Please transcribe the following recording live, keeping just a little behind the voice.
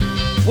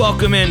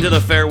Welcome into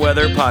the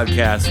Fairweather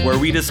Podcast, where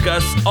we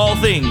discuss all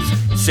things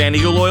San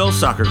Diego Loyal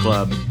Soccer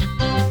Club.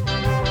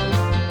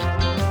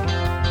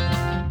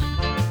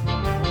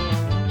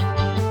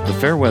 The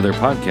Fairweather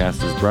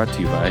Podcast is brought to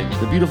you by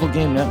the Beautiful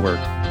Game Network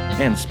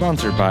and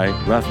sponsored by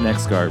Roughneck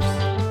Scarves.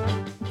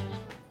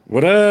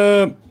 What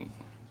up?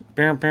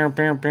 Bow, bow,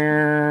 bow,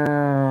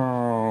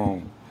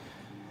 bow.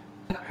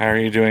 How are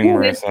you doing,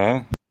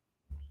 Marissa?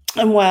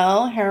 I'm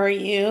well. How are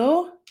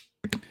you?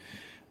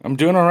 I'm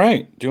doing all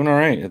right.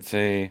 It's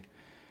a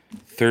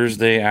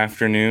Thursday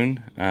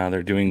afternoon.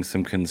 They're doing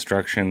some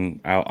construction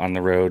out on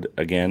the road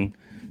again.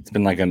 It's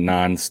been like a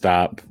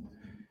nonstop,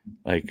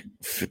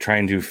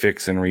 trying to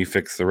fix and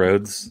refix the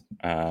roads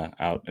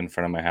out in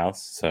front of my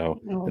house.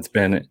 So It's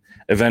been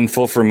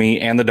eventful for me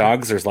and the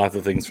dogs. There's lots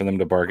of things for them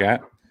to bark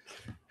at.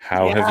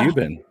 How have you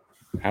been?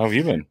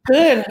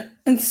 Good.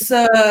 It's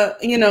I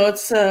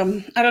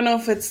don't know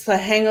if it's the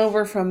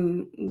hangover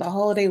from the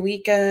holiday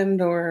weekend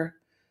or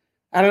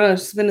I don't know.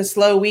 It's been a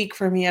slow week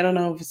for me. I don't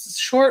know if it's a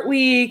short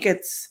week.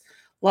 It's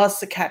lots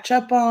to catch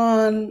up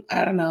on.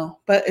 I don't know,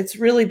 but it's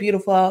really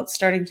beautiful out. It's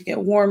starting to get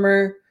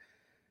warmer,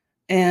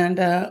 and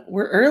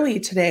we're early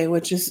today,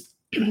 which is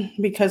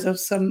because of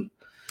some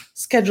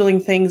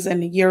scheduling things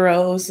and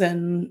Euros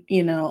and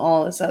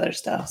all this other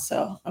stuff.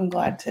 So I'm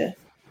glad to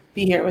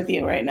be here with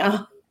you right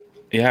now.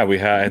 Yeah, we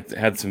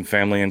had some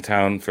family in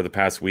town for the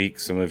past week.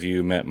 Some of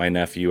you met my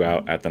nephew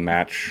out at the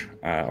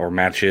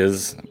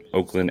matches,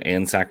 Oakland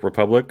and Sac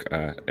Republic.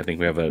 I think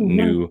we have a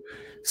new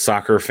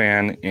soccer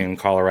fan in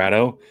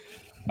Colorado.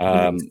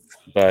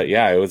 But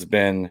yeah, it's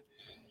been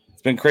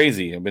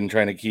crazy. I've been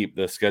trying to keep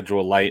the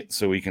schedule light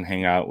so we can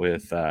hang out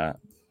with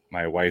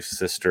my wife's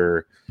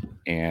sister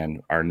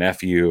and our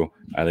nephew.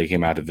 They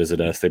came out to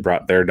visit us. They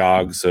brought their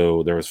dogs,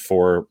 so there was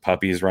 4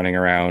 puppies running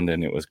around,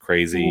 and it was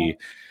crazy.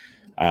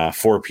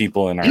 4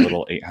 people in our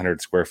little 800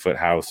 square foot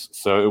house.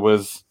 So it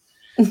was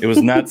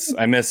nuts.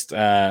 I missed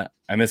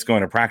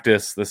going to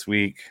practice this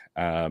week.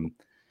 So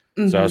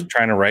I was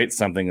trying to write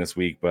something this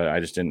week, but I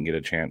just didn't get a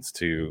chance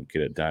to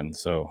get it done.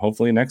 So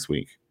hopefully next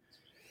week.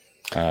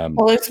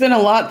 Well, it's been a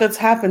lot that's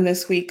happened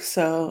this week.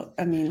 So,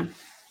 I mean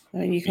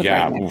you can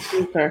write next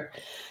week or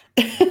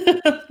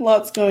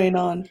lots going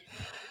on.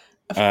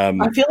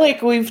 I feel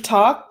like we've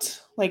talked,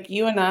 like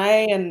you and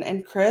I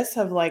and Chris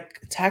have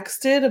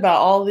texted about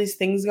all these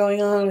things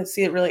going on. I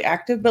see it really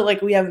active,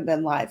 but we haven't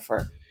been live for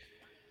a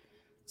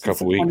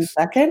couple weeks.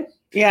 22nd.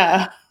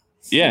 Yeah.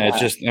 Yeah. It's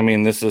just,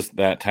 this is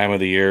that time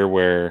of the year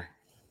where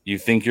you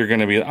think you're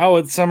going to be,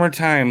 it's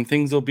summertime,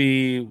 things will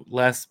be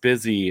less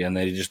busy, and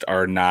they just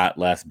are not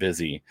less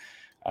busy.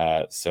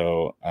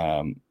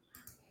 Alan.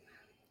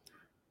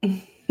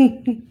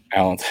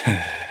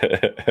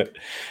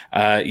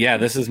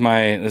 This is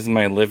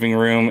my living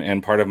room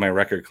and part of my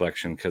record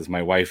collection because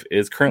my wife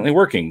is currently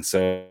working,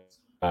 so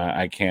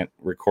I can't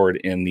record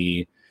in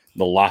the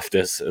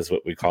loftus, is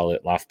what we call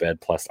it, loft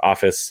bed plus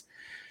office.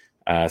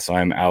 So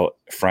I'm out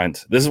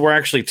front. This is where I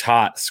actually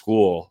taught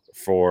school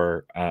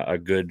for a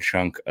good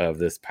chunk of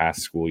this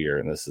past school year,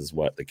 and this is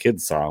what the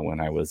kids saw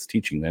when I was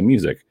teaching them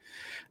music.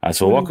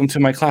 So welcome to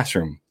my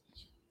classroom.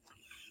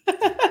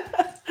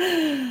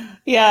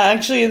 Yeah,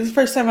 actually, it's the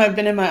first time I've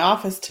been in my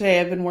office today.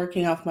 I've been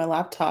working off my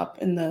laptop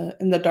in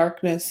the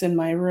darkness in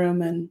my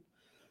room, and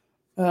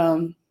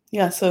so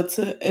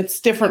it's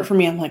different for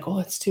me. I'm like,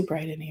 it's too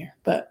bright in here,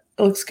 but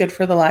it looks good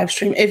for the live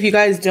stream. If you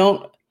guys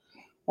don't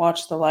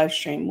watch the live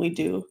stream, we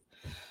do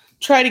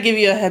try to give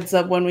you a heads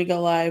up when we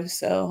go live.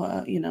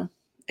 So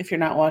if you're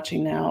not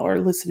watching now or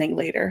listening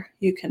later,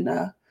 you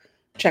can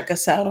check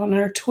us out on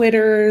our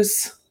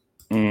Twitters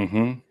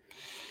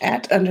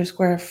at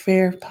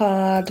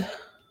 _fairpod.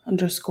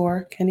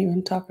 Can't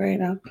even talk right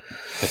now.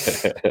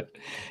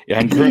 Yeah,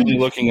 I'm currently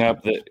looking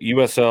up that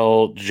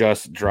USL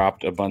just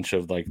dropped a bunch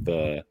of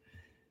the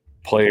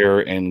player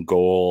and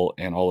goal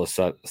and all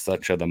the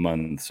such of the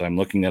month. So I'm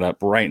looking it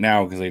up right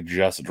now because they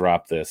just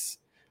dropped this.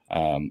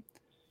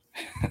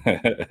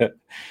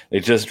 They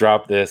just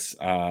dropped this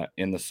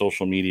in the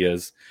social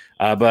medias.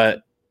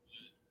 But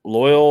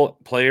loyal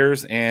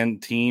players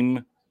and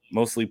team,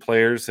 mostly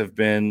players, have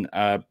been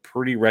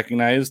pretty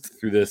recognized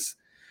through this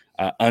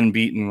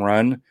unbeaten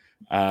run.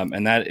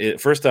 And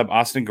first up,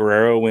 Austin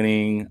Guerrero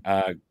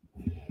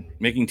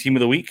making team of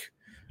the week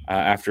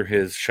after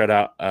his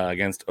shutout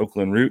against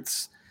Oakland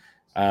Roots.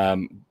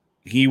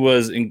 He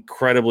was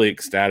incredibly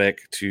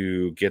ecstatic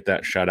to get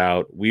that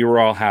shutout. We were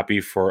all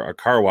happy for a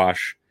car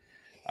wash.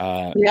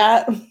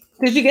 Yeah.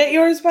 Did you get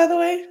yours, by the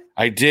way?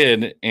 I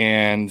did.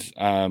 And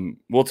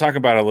we'll talk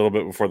about it a little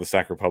bit before the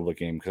Sac Republic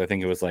game, because I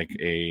think it was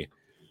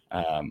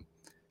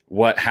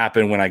what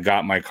happened when I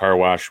got my car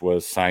wash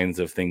was signs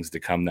of things to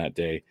come that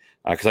day,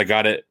 because I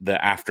got it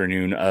the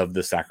afternoon of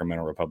the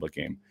Sacramento Republic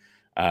game.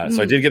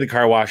 So I did get the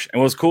car wash,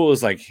 and what was cool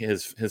is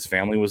his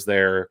family was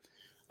there,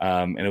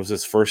 and it was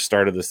his first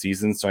start of the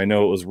season. So I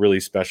know it was really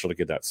special to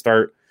get that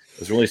start. It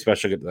was really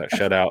special to get that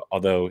shutout,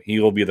 although he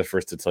will be the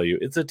first to tell you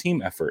it's a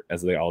team effort,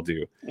 as they all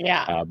do.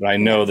 Yeah. But I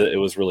know that it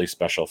was really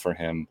special for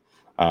him,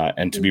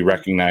 and to be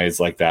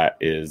recognized like that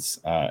is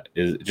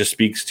just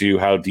speaks to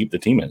how deep the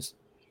team is.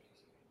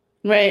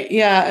 Right.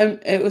 Yeah. And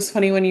it was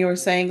funny when you were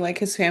saying like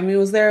his family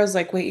was there. I was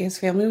like, wait, his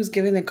family was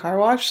giving the car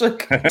wash?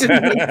 Like, it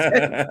didn't make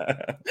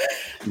sense.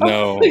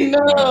 Oh, No, no.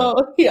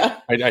 no.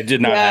 Yeah. I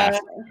did not Yeah.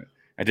 ask.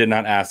 I did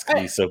not ask the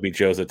I, Soapy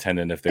Joe's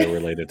attendant if they were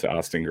related to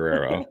Austin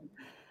Guerrero.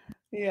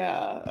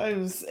 yeah.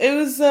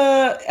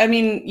 I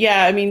mean,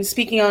 yeah, I mean,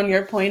 speaking on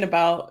your point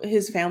about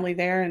his family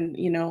there and,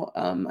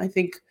 I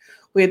think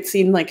we had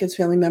seen like his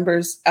family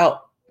members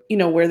out,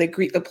 where they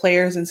greet the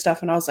players and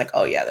stuff. And I was like,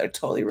 oh yeah, they're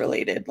totally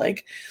related.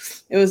 Like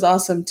it was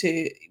awesome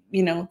to,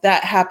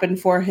 that happened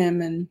for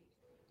him and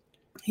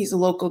he's a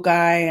local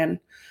guy and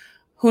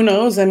who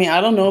knows? I mean,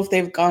 I don't know if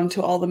they've gone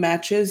to all the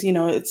matches.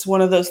 It's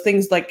one of those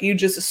things like you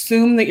just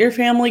assume that your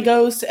family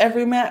goes to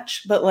every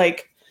match, but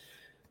like,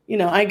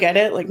 I get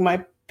it. Like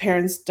my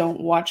parents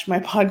don't watch my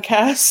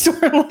podcast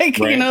or like,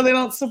 Right. they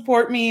don't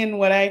support me in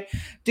what I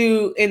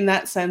do in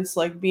that sense,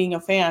 like being a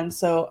fan.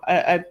 So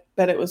I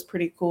bet it was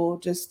pretty cool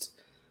just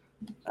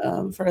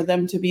for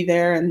them to be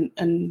there and,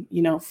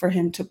 for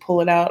him to pull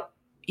it out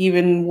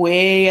even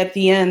way at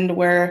the end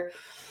where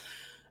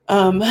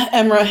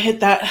Emra hit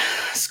that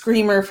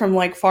screamer from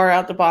like far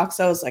out the box.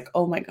 I was like,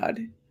 oh my God,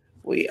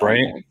 we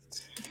Right.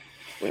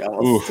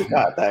 almost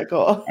got that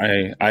goal.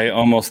 I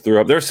almost threw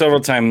up. There were several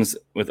times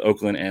with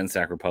Oakland and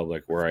Sac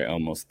Republic where I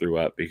almost threw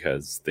up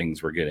because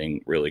things were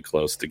getting really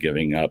close to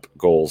giving up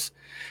goals.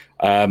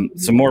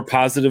 Some more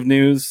positive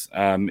news.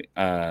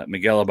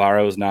 Miguel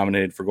Ibarra was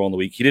nominated for Goal of the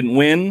Week. He didn't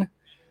win,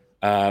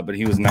 but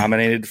he was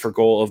nominated for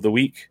Goal of the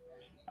Week.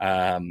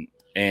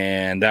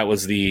 And that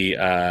was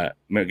the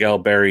Miguel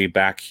Berry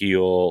back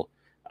heel.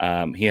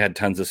 He had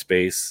tons of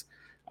space.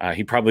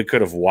 He probably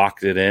could have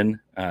walked it in.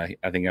 I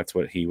think that's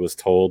what he was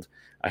told.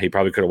 He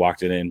probably could have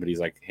walked it in, but he's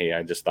like, hey,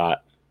 I just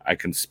thought I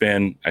can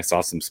spin. I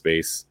saw some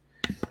space.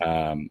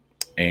 And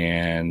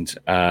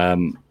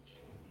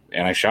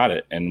I shot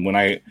it. And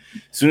as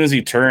soon as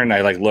he turned,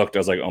 I like looked, I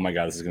was like, oh my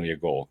God, this is going to be a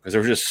goal. Because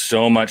there was just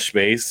so much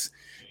space.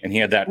 And he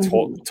had that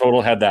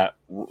total had that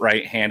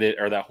right-handed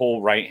or that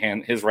whole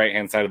his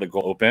right-hand side of the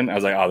goal open. I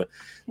was like, oh,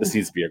 this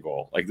needs to be a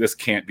goal. Like this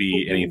can't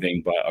be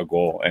anything but a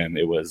goal. And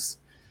it was,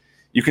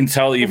 you can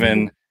tell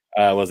even,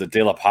 was it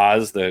De La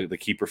Paz, the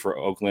keeper for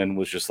Oakland,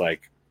 was just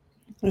like,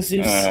 he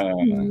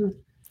didn't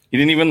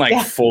even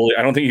fully,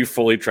 I don't think he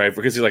fully tried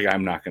because he's like,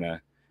 I'm not going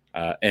to.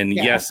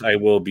 Yes, I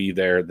will be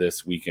there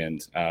this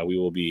weekend. We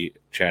will be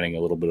chatting a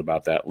little bit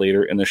about that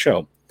later in the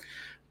show.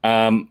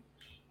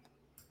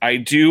 I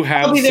do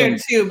have. I'll be there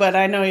too, but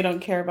I know you don't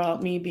care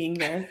about me being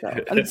there. So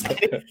I'm just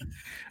kidding.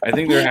 I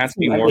think they're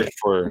asking more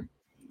for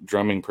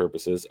drumming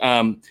purposes.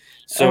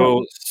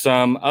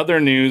 Some other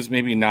news,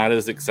 maybe not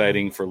as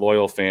exciting for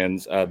loyal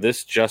fans.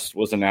 This just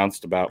was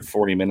announced about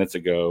 40 minutes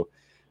ago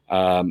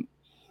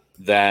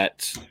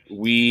that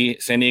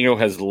San Diego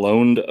has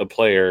loaned a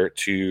player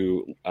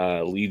to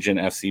Legion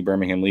FC,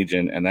 Birmingham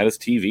Legion, and that is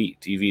TV.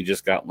 TV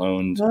just got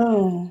loaned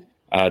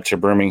to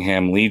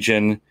Birmingham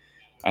Legion.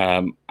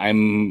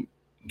 I'm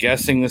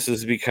guessing this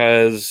is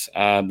because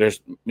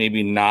there's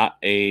maybe not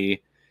a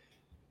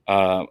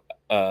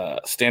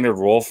standard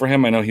role for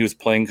him. I know he was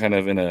playing kind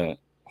of in a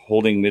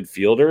holding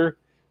midfielder,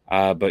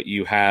 but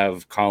you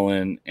have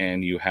Colin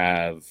and you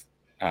have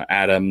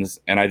Adams,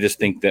 and I just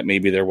think that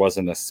maybe there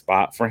wasn't a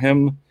spot for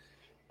him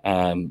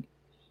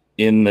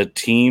in the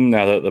team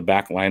now that the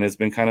back line has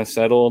been kind of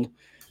settled.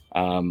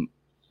 So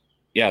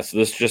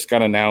this just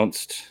got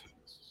announced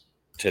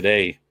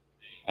today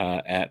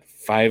at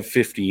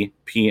 5:50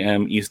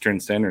 p.m. Eastern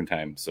Standard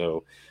Time.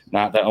 So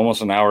not that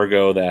almost an hour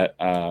ago that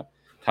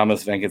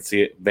Thomas Van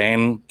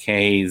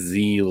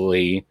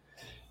Kazili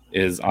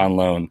is on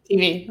loan.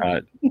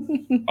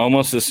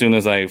 Almost as soon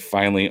as I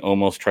finally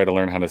almost try to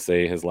learn how to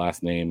say his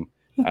last name,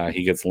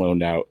 he gets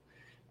loaned out.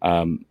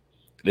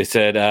 They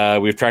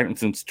said, we've tracked him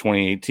since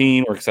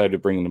 2018. We're excited to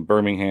bring him to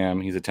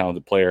Birmingham. He's a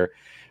talented player.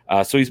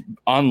 So he's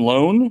on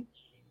loan,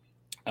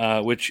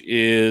 which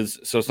is,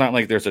 so it's not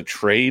like there's a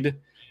trade.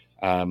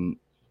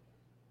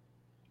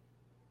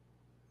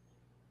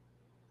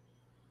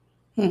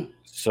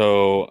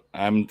 So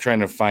I'm trying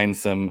to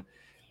find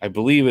I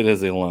believe it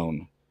is a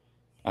loan.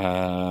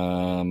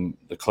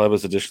 The club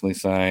has additionally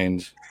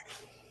signed.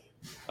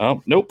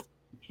 Oh, nope.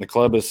 The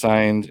club has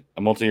signed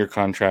a multi-year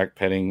contract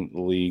pending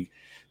the league.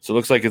 So it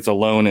looks like it's a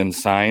loan and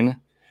sign.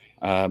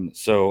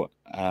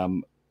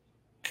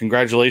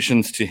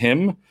 Congratulations to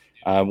him.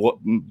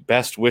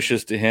 Best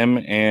wishes to him.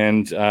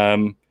 And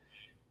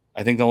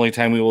I think the only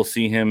time we will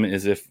see him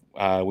is if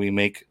we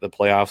make the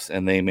playoffs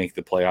and they make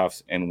the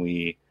playoffs and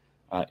we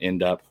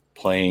end up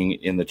playing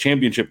in the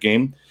championship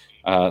game.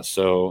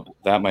 So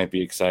that might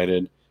be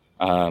excited.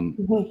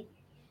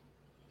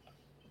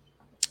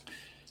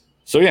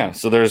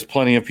 So there's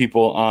plenty of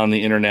people on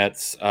the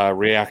internets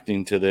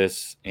reacting to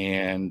this,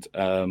 and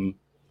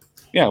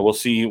we'll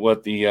see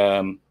what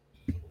I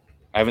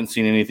haven't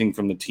seen anything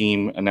from the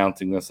team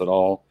announcing this at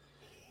all.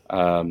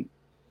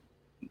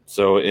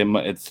 So it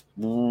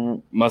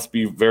must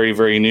be very,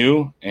 very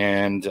new,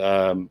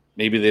 and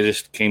maybe they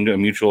just came to a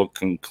mutual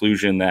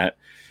conclusion that,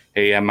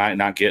 hey, I might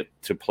not get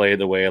to play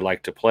the way I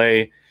like to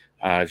play.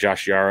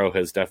 Josh Yarrow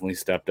has definitely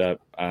stepped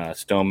up.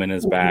 Stoneman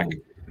is back.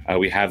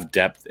 We have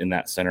depth in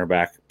that center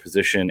back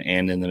position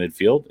and in the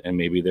midfield, and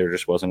maybe there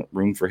just wasn't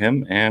room for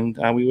him, and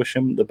we wish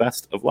him the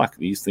best of luck.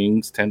 These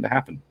things tend to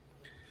happen.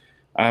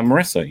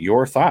 Marissa,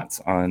 your thoughts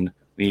on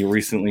the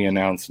recently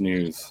announced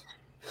news?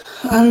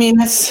 I mean,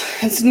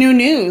 it's new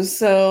news.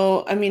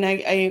 So, I mean,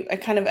 I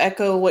kind of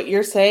echo what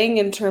you're saying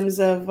in terms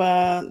of,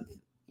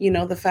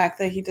 the fact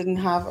that he didn't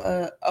have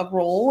a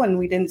role and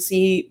we didn't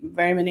see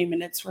very many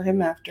minutes for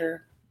him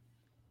after,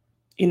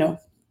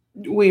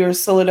 we were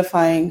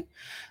solidifying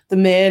the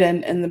mid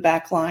and the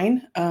back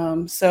line.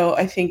 So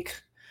I think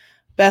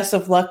best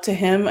of luck to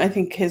him. I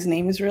think his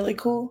name is really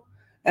cool,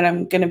 and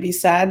I'm going to be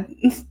sad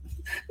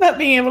not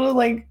being able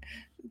to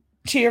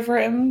cheer for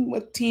him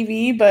with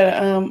TV,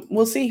 but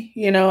we'll see.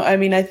 I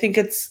mean, I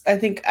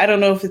don't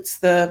know if it's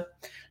the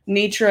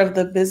nature of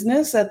the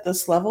business at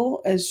this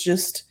level, as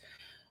just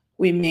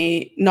we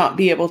may not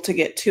be able to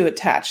get too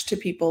attached to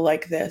people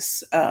like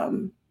this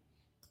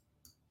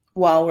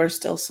while we're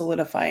still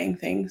solidifying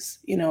things,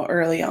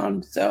 early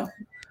on. So,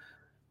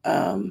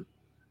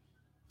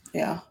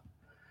 yeah,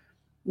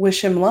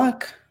 wish him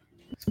luck.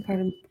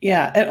 And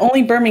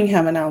only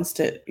Birmingham announced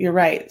it. You're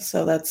right.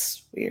 So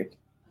that's weird.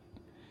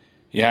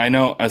 Yeah, I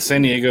know.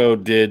 San Diego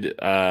did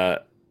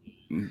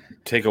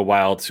take a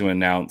while to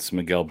announce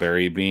Miguel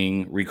Berry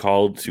being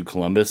recalled to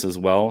Columbus as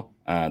well.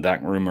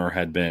 That rumor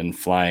had been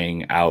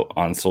flying out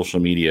on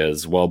social media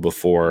as well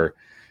before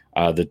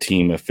the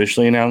team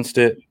officially announced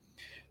it.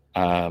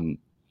 So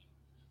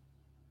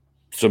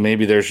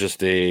maybe there's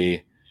just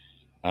either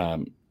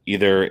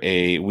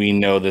we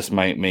know this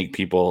might make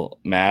people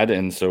mad,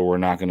 and so we're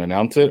not going to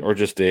announce it, or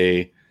just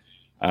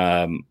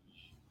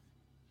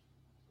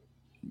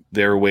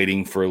they're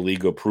waiting for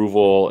league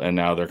approval, and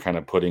now they're kind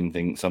of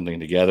putting something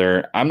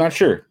together. I'm not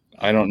sure.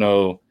 I don't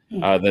know.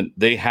 That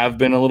they have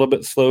been a little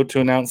bit slow to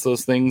announce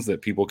those things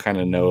that people kind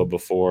of know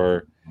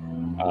before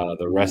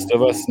the rest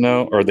of us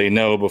know, or they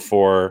know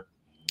before,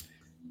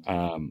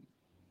 and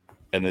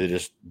they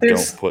just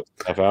don't put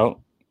stuff out.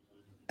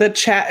 The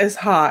chat is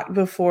hot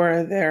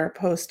before they're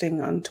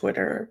posting on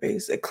Twitter,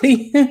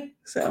 basically.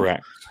 So.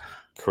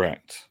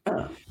 Correct.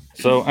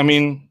 So, I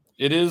mean,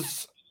 it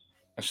is.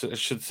 I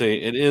should say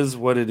it is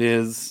what it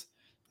is,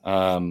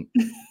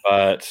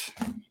 but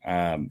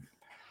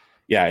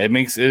yeah, it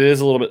is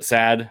a little bit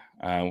sad.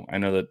 I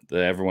know that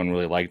everyone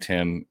really liked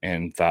him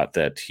and thought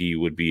that he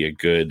would be a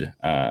good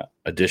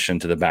addition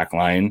to the back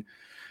line.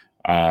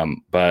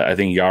 But I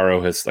think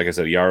Yarrow has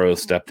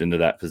stepped into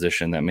that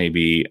position that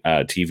maybe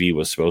TV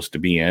was supposed to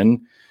be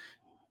in,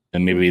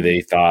 and maybe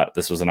they thought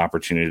this was an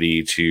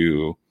opportunity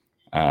to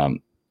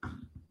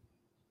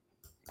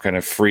kind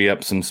of free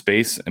up some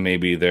space, and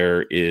maybe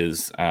there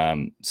is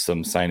some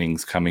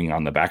signings coming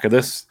on the back of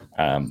this.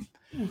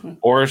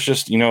 Or it's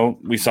just,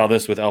 we saw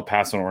this with El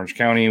Paso and Orange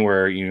County,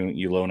 where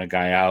you loan a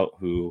guy out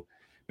who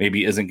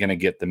maybe isn't going to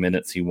get the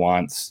minutes he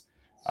wants.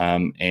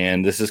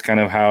 And this is kind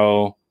of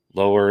how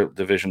lower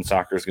division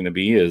soccer is going to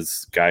be,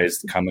 is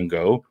guys come and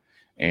go.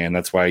 And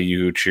that's why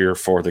you cheer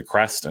for the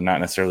crest and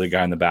not necessarily the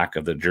guy in the back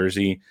of the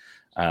jersey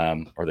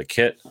or the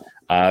kit,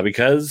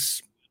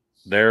 because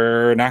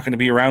they're not going to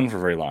be around for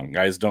very long.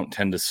 Guys don't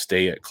tend to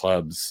stay at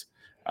clubs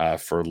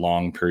for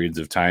long periods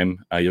of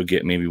time. You'll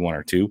get maybe one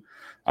or two.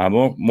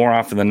 More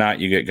often than not,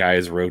 you get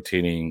guys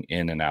rotating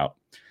in and out.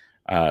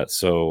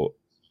 So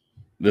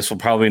this will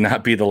probably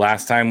not be the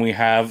last time we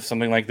have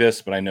something like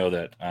this, but I know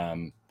that,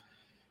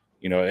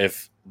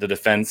 if the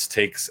defense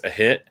takes a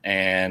hit,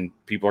 and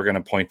people are going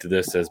to point to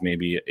this as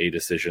maybe a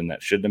decision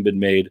that shouldn't have been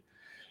made.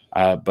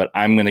 But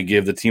I'm going to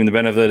give the team the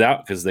benefit of the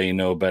doubt because they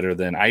know better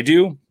than I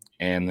do.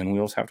 And then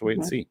we'll just have to wait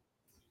and see.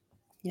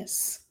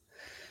 Yes.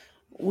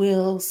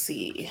 We'll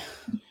see.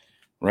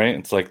 Right?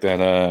 It's like that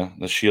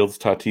the Shields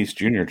Tatis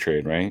Jr.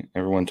 trade, right?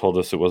 Everyone told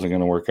us it wasn't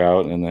going to work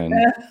out, and then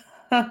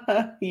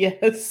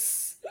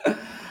yes.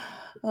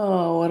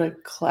 Oh, what a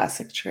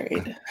classic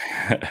trade.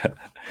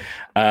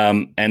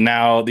 And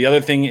now the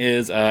other thing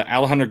is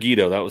Alejandro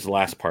Guido. That was the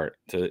last part.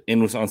 To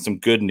end on some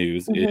good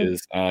news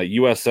is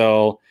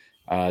USL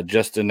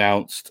just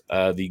announced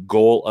the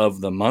goal of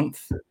the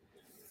month.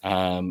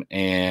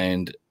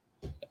 And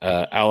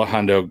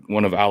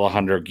one of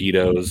Alejandro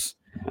Guido's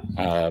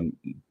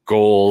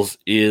goals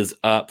is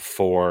up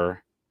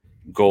for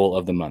goal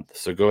of the month.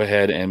 So go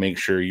ahead and make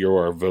sure you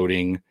are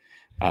voting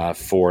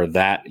for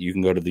that. You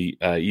can go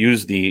to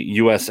use the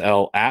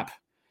USL app,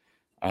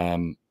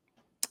 and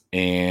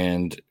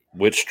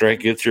which strike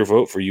gets your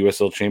vote for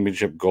USL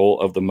Championship goal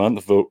of the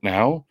month. Vote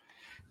now.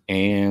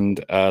 And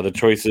the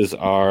choices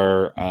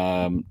are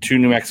 2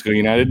 New Mexico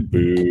United,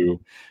 boo.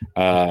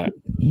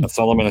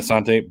 Solomon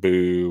Asante,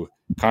 boo.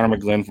 Connor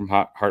McGlynn from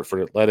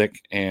Hartford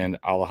Athletic, and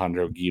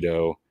Alejandro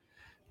Guido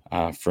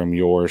from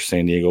your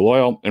San Diego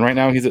Loyal. And right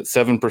now he's at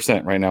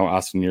 7%. Right now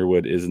Austin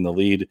Yearwood is in the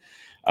lead.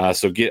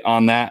 So get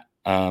on that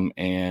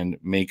and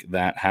make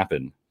that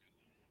happen.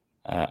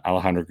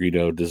 Alejandro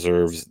Guido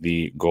deserves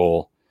the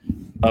goal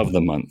of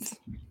the month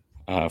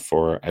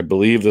for, I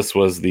believe this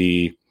was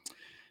the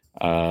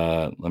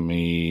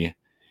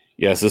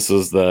this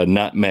was the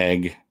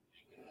nutmeg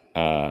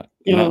nutmeg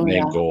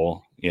yeah.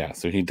 goal. Yeah,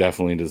 so he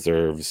definitely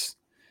deserves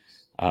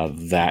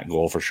that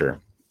goal for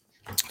sure.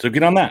 So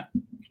get on that.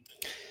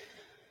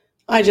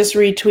 I just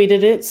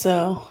retweeted it,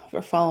 so if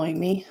you're following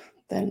me,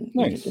 then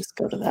you Nice. can just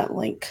go to that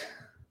link.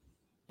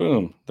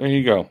 Boom. There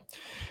you go.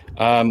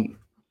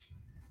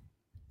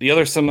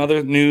 Some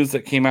other news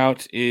that came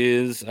out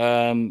is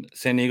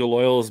San Diego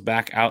Loyal is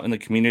back out in the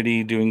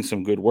community doing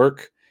some good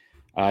work.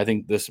 I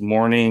think this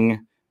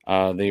morning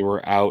they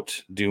were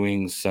out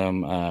doing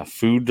some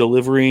food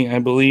delivery, I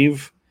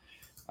believe.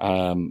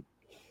 Let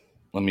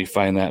me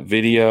find that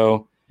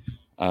video.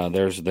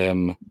 There's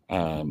them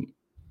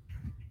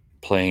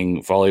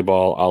playing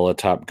volleyball a la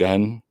Top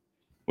Gun,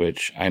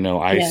 which I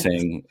know I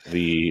sang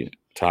the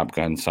Top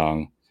Gun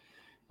song.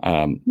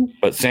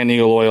 But San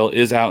Diego Loyal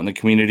is out in the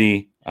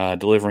community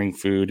delivering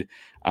food.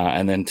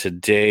 And then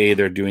today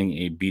they're doing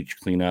a beach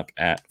cleanup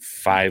at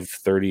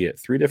 5:30 at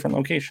 3 different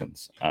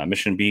locations.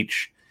 Mission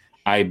Beach,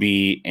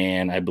 IB,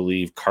 and I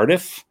believe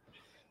Cardiff.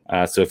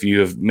 So if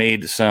you have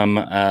made some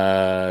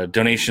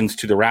donations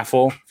to the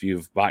raffle, if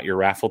you've bought your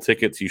raffle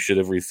tickets, you should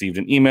have received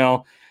an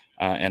email.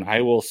 And I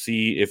will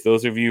see if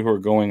those of you who are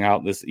going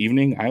out this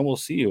evening, I will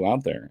see you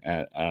out there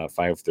at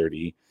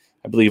 5:30.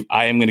 I believe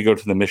I am going to go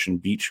to the Mission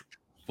Beach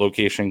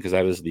location because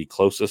that is the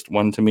closest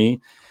one to me.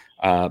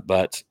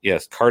 But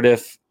yes,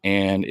 Cardiff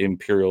and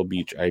Imperial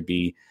Beach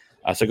IB.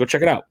 So go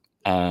check it out.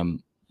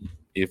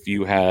 If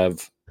you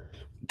have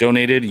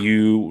donated,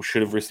 you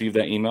should have received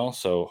that email.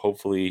 So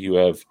hopefully you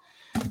have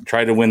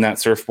tried to win that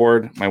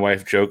surfboard. My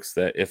wife jokes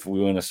that if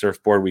we win a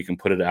surfboard, we can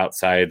put it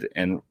outside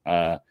and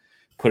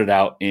put it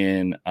out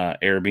in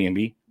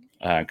Airbnb.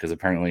 Because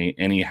apparently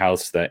any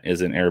house that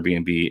is an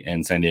Airbnb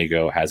in San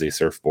Diego has a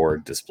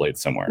surfboard displayed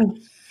somewhere.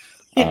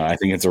 I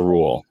think it's a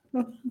rule.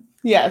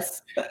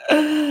 Yes.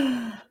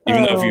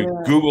 Even though if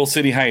you Google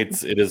City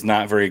Heights, it is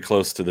not very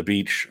close to the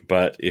beach.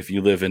 But if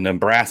you live in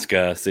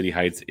Nebraska, City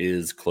Heights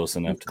is close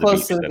enough to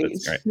the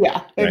beach. Right.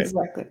 Yeah,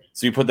 exactly.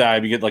 So you put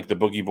that, you get like the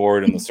boogie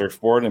board and the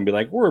surfboard and be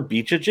like, we're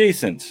beach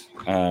adjacent.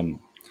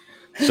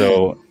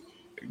 So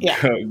yeah,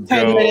 10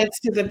 minutes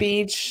to the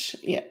beach.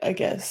 Yeah, I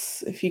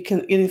guess if you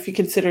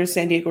consider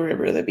San Diego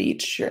River the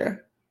beach,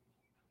 sure.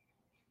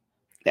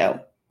 No,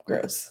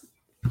 gross.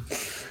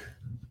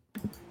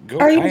 Go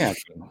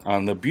kayaking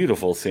on the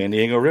beautiful San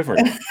Diego River.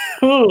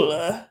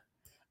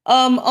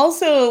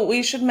 Also,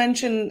 we should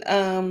mention,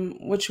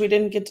 which we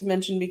didn't get to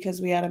mention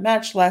because we had a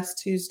match last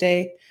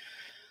Tuesday,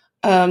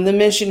 the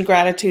mission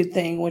gratitude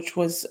thing, which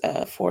was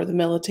for the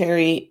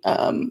military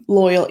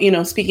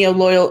loyal. Speaking of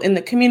loyal in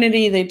the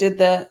community, they did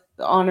the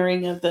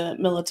honoring of the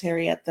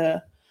military at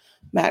the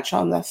match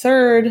on the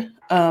 3rd.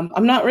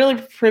 I'm not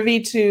really privy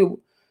to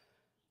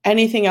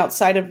anything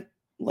outside of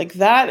like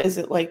that. Is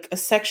it like a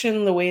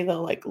section the way the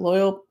like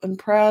loyal and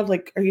proud,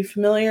 like, are you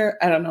familiar?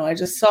 I don't know, I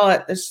just saw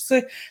it. There's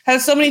just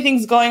has so many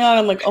things going on.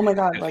 I'm like, oh my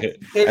god, like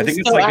I think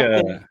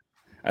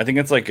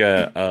it's like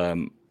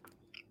a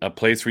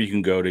place where you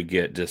can go to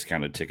get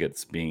discounted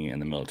tickets being in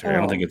the military. I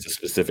don't think it's a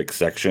specific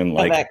section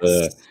like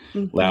the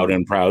loud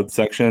and proud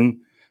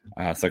section,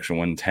 section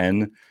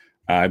 110.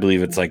 I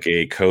believe it's like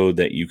a code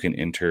that you can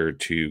enter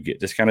to get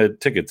discounted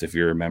tickets if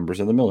you're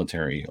members of the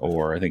military,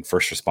 or I think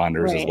first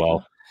responders as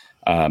well.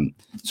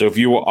 So if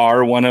you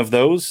are one of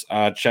those,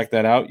 check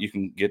that out. You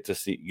can get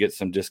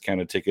some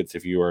discounted tickets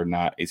if you are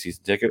not a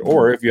season ticket,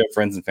 or if you have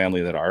friends and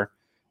family that are,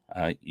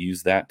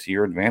 use that to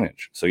your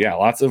advantage. So yeah,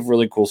 lots of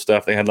really cool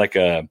stuff. They had like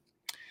a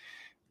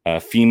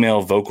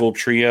female vocal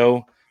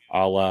trio,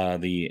 a la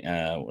the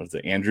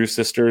Andrews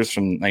Sisters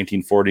from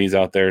 1940s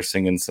out there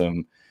singing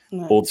some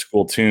old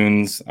school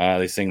tunes.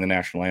 They sang the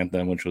national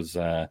anthem, which was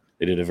they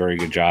did a very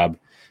good job.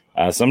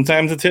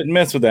 Sometimes it's hit and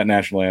miss with that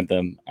national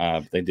anthem.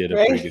 They did a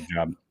pretty good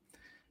job.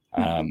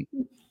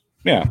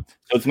 Yeah,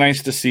 so it's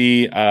nice to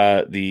see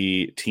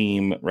the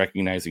team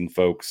recognizing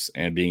folks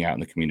and being out in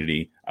the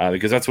community,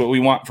 because that's what we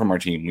want from our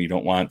team. We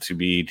don't want to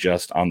be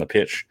just on the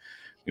pitch.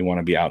 We want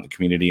to be out in the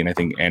community, and I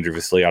think Andrew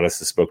Vasiliadis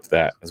has spoke to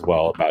that as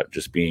well, about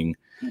just being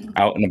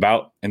out and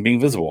about and being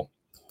visible.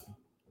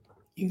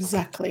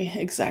 Exactly.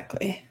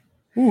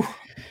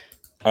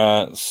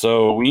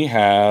 So we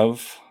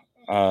have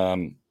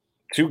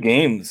 2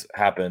 games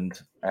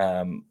happened,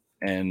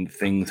 and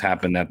things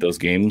happened at those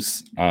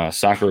games.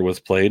 Soccer was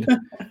played.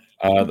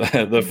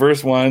 The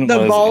first one,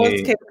 the ball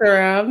was kicked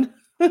around.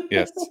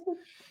 Yes.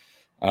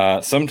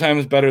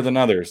 Sometimes better than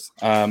others.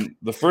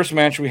 The first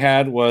match we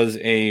had was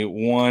a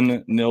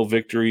 1-0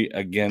 victory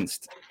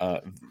against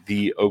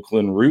the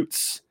Oakland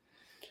Roots.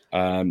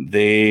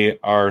 They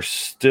are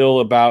still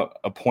about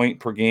a point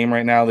per game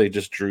right now. They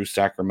just drew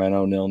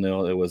Sacramento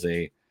 0-0. It was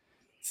a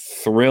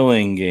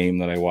thrilling game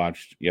that I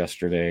watched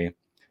yesterday.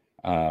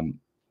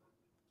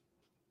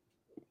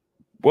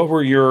 What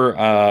were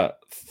your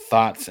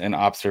thoughts and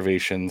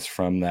observations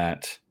from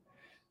that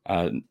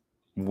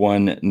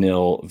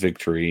 1-0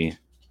 victory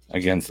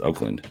against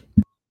Oakland?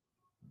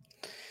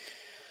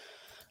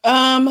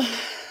 I'm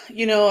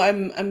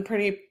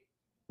pretty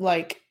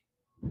like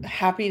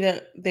happy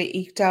that they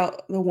eked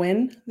out the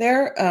win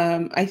there.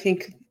 I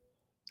think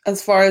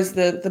as far as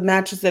the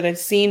matches that I've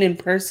seen in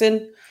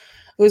person,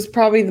 was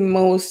probably the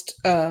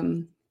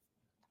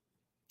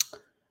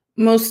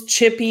most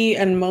chippy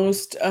and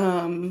most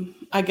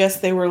I guess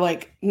they were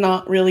like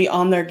not really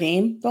on their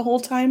game the whole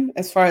time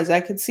as far as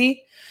I could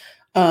see.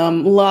 A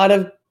lot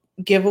of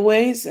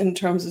giveaways in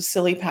terms of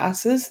silly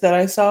passes that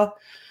I saw.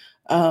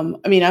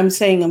 I mean, I'm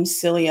saying I'm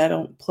silly. I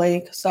don't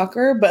play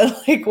soccer,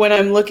 but like when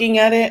I'm looking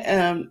at it,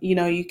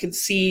 you can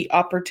see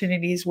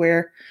opportunities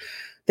where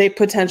they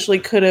potentially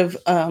could have,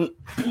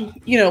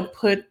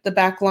 put the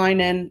back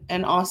line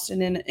and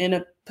Austin in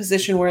a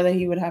position where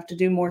he would have to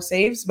do more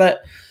saves.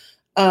 But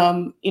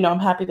I'm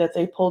happy that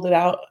they pulled it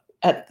out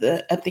at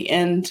the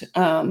end.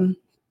 And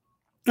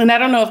I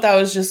don't know if that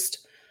was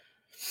just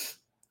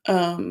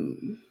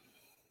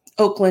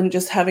Oakland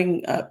just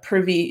having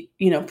privy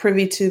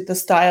to the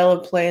style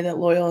of play that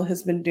Loyal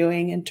has been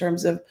doing in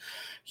terms of,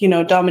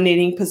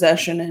 dominating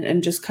possession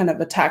and just kind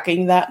of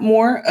attacking that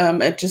more.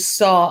 It just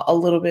saw a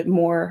little bit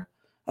more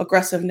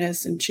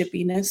aggressiveness and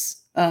chippiness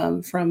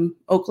from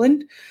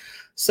Oakland.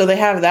 So they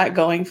have that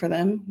going for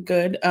them.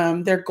 Good.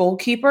 Their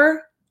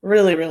goalkeeper,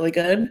 really, really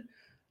good.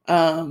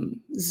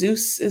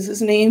 Zeus is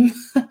his name.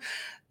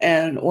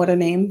 And what a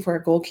name for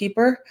a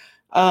goalkeeper.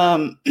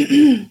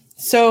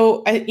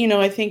 So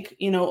I think,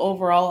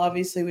 overall,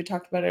 obviously we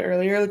talked about it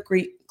earlier,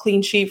 great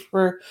clean sheet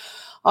for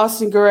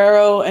Austin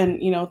Guerrero.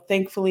 And,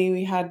 thankfully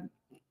we had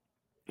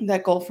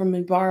that goal from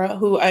Ibarra,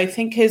 who I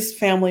think his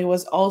family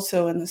was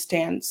also in the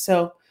stands.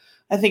 So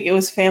I think it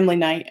was family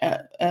night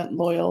at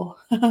Loyal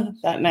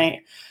that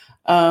night.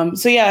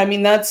 So yeah, I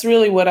mean, that's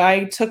really what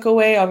I took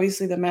away.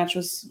 Obviously the match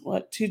was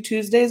 2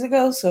 Tuesdays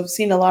ago. So I've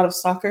seen a lot of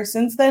soccer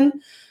since then.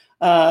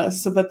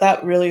 But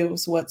that really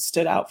was what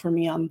stood out for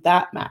me on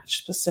that match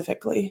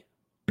specifically.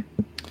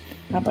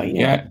 How about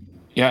you?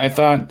 Yeah, I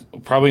thought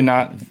probably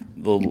not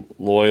the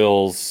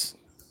Loyals'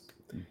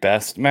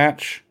 best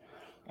match.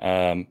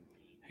 Hey,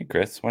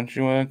 Chris, why don't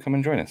you come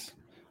and join us?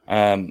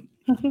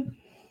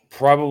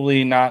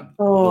 Probably not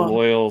the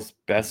Loyals'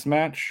 best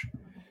match.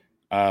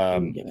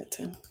 Give it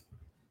to him.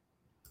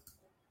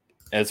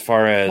 As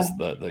far as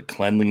the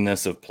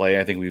cleanliness of play,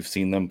 I think we've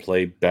seen them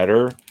play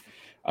better.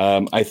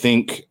 I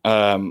think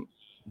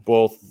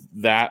both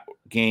that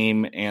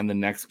game and the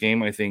next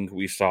game, I think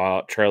we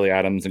saw Charlie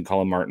Adams and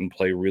Colin Martin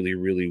play really,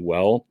 really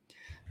well.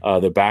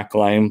 The back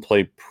line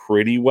played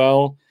pretty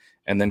well,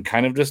 and then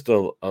kind of just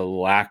a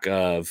lack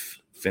of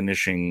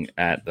finishing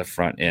at the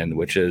front end,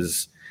 which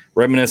is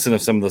reminiscent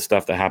of some of the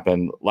stuff that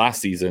happened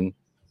last season,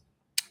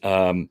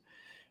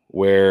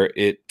 where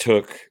it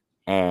took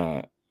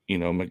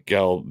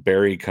Miguel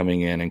Berry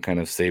coming in and kind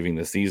of saving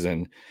the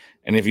season.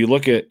 And if you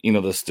look at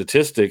the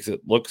statistics,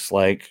 it looks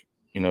like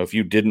if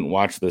you didn't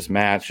watch this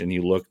match and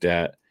you looked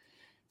at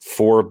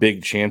 4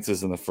 big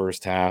chances in the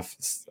first half,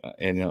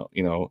 and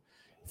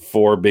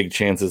 4 big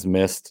chances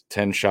missed,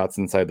 10 shots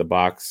inside the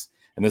box,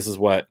 and this is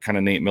what kind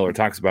of Nate Miller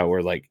talks about,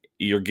 where like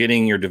you're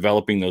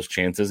developing those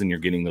chances and you're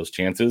getting those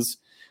chances.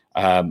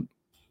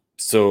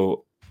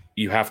 So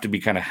you have to be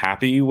kind of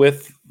happy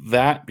with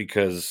that,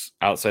 because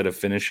outside of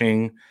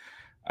finishing,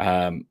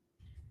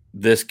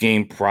 this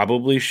game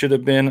probably should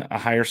have been a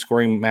higher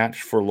scoring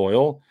match for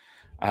Loyal.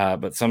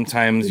 But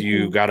sometimes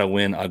you got to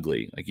win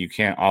ugly. Like it's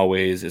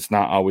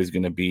not always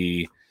going to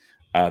be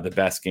the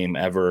best game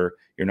ever.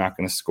 You're not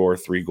going to score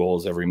 3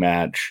 goals every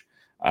match.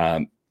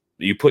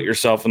 You put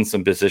yourself in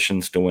some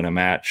positions to win a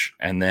match.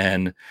 And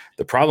then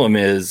the problem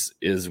is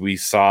we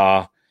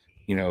saw,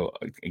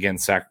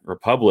 against Sac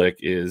Republic,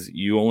 is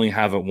you only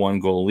have a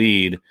 1-goal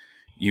lead.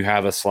 You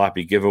have a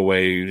sloppy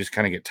giveaway. You just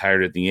kind of get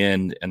tired at the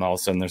end, and all of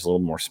a sudden there's a little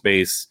more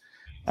space.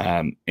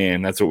 And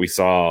that's what we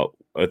saw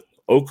with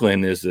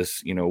Oakland, is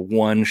this,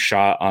 one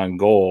shot on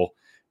goal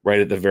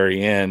right at the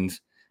very end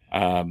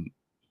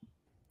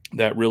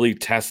that really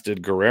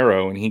tested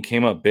Guerrero, and he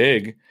came up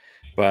big.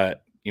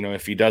 But,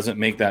 if he doesn't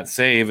make that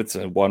save, it's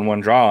a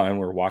 1-1 draw, and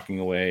we're walking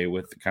away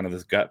with kind of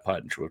this gut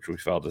punch, which we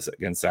felt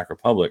against Sac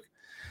Republic.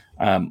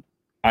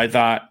 I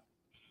thought,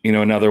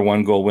 another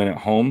 1-goal win at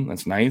home,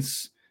 that's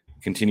nice.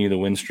 Continue the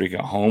win streak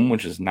at home,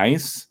 which is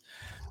nice.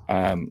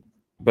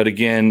 But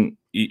again,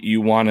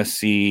 you want to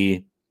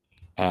see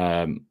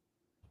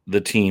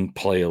the team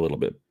play a little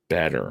bit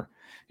better.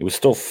 It was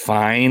still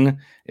fine.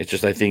 It's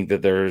just, I think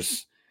that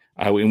there's,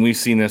 and we've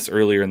seen this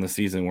earlier in the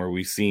season where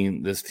we've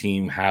seen this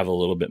team have a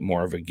little bit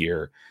more of a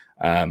gear.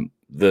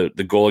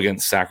 The goal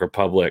against Sac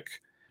Republic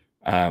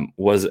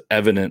was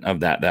evident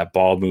of that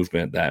ball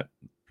movement, that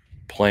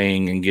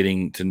playing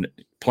and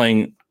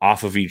playing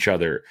off of each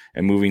other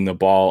and moving the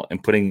ball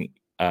and putting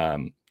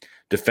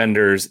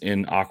defenders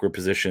in awkward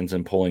positions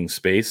and pulling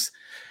space.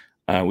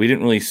 We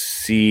didn't really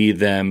see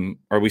them,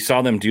 or we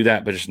saw them do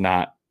that, but just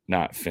not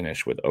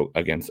finish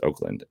against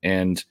Oakland.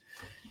 And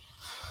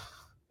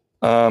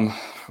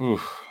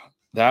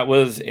that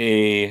was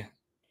a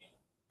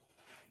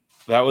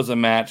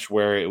match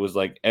where it was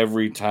like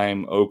every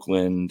time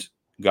Oakland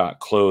got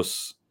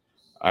close,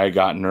 I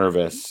got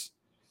nervous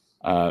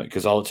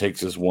because all it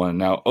takes is one.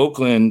 Now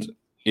Oakland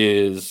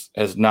has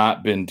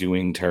not been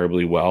doing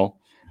terribly well.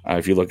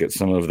 If you look at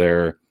some of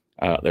their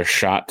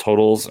shot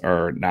totals,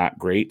 are not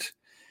great.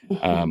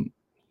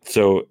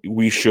 So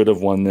we should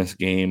have won this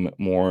game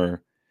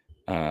more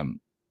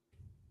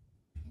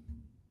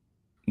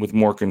with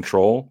more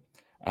control.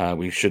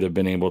 We should have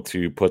been able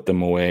to put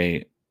them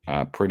away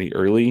pretty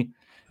early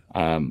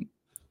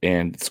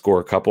and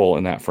score a couple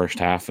in that first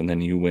half, and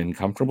then you win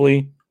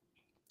comfortably.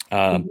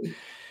 But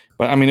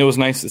I mean, it was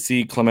nice to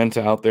see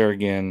Clemente out there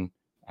again.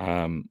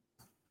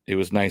 It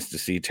was nice to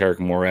see Tarek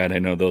Mourad. I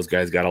know those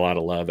guys got a lot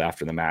of love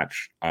after the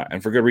match,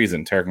 and for good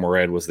reason. Tarek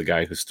Mourad was the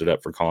guy who stood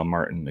up for Colin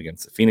Martin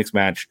against the Phoenix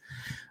match.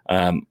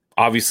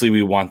 Obviously,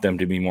 we want them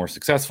to be more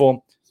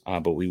successful,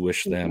 but we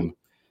wish them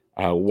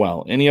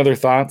well. Any other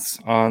thoughts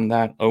on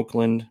that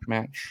Oakland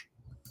match?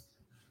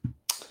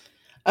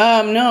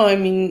 No, I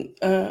mean,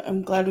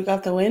 I'm glad we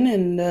got the win,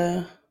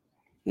 and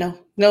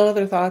no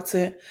other thoughts.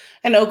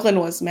 And Oakland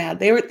was mad.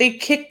 They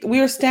kicked. We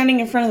were standing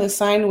in front of the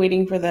sign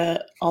waiting for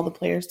all the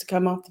players to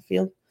come off the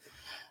field,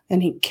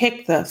 and he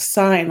kicked the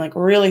sign like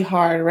really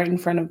hard right in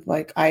front of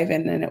like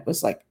Ivan, and it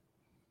was like,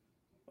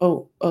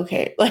 oh,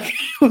 okay. Like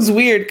it was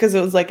weird because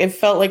it was like it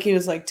felt like he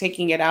was like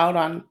taking it out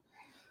on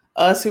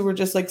us who were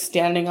just like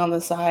standing on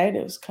the side.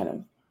 It was kind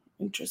of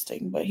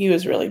interesting, but he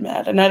was really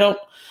mad, and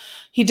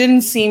he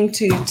didn't seem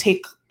to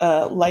take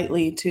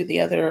lightly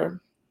to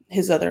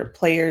his other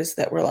players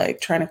that were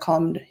like trying to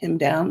calm him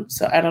down.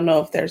 So I don't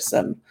know if there's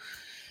some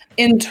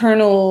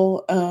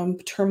internal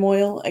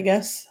turmoil, I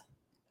guess,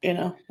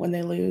 when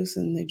they lose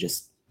and I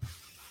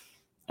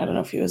don't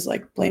know if he was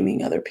like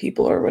blaming other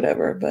people or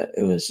whatever, but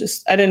it was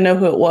just, I didn't know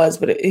who it was,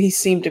 but he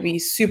seemed to be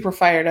super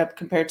fired up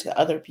compared to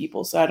other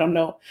people. So I don't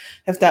know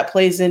if that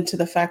plays into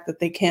the fact that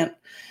they can't,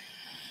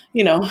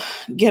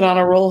 get on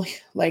a roll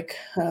like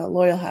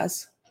Loyal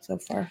has so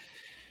far.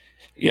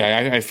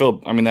 Yeah, I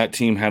feel. I mean, that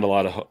team had a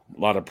lot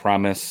of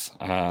promise,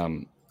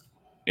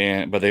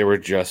 but they were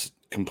just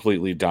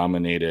completely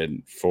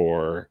dominated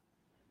for,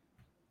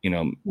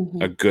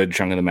 a good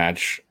chunk of the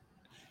match.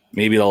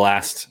 Maybe the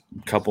last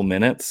couple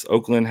minutes,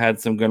 Oakland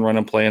had some good run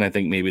and play, and I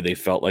think maybe they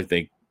felt like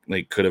they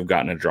could have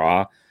gotten a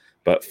draw,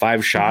 but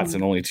 5 shots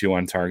and only 2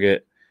 on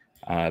target,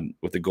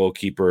 with the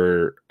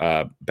goalkeeper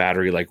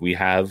battery like we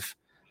have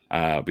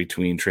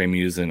between Trey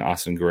Muse and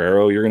Austin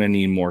Guerrero, you're going to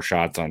need more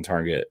shots on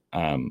target.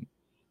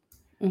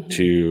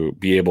 To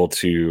be able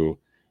to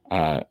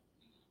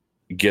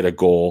get a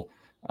goal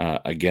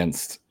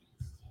against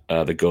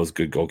the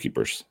good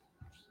goalkeepers.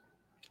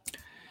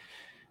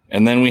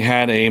 And then we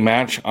had a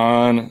match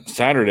on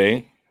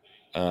Saturday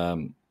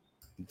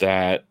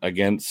that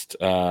against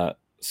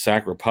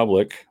Sac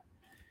Republic.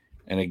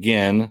 And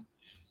again,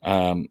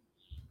 San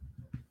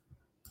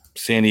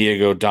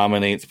Diego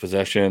dominates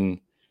possession.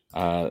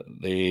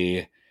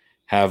 They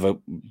have a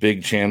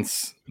big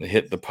chance to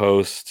hit the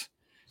post.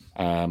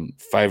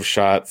 5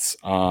 shots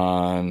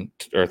or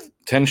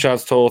 10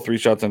 shots total, 3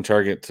 shots on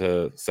target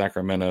to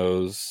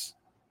Sacramento's.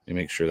 Let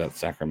me make sure that's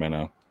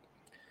Sacramento.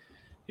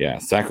 Yeah,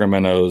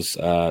 Sacramento's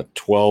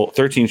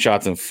 13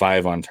 shots and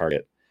 5 on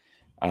target.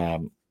 I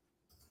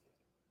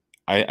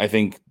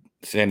think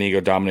San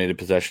Diego dominated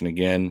possession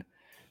again.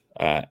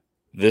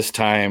 This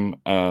time,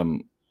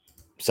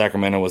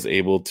 Sacramento was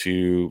able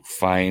to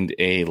find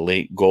a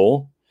late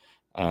goal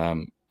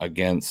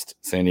against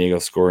San Diego,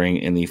 scoring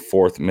in the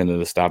 4th minute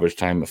of stoppage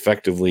time,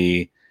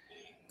 effectively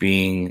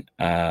being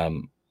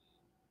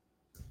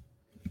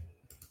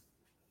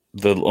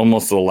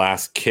almost the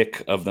last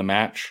kick of the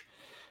match.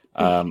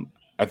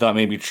 I thought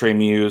maybe Trey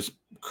Muse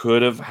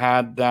could have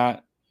had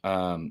that,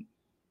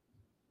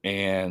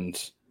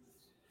 and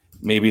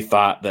maybe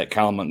thought that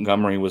Cal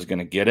Montgomery was going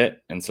to get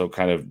it, and so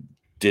kind of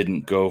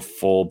didn't go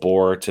full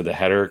bore to the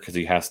header because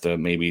he has to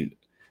maybe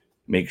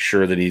make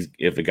sure that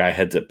if the guy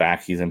heads it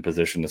back, he's in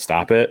position to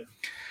stop it.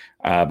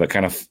 But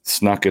kind of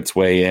snuck its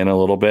way in a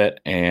little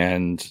bit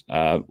and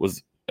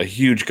was a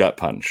huge gut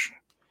punch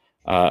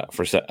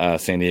for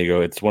San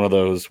Diego. It's one of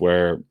those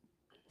where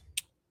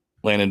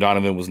Landon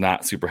Donovan was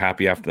not super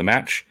happy after the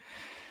match.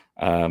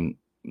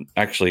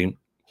 Actually,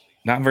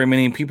 not very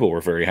many people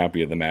were very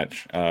happy at the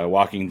match.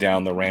 Walking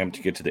down the ramp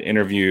to get to the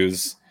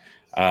interviews,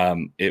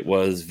 it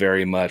was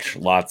very much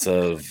lots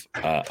of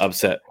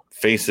upset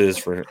faces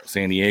for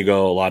San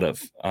Diego. A lot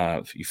of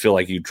you feel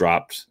like you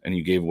dropped and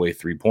you gave away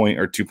 2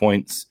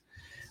 points,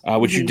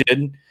 which you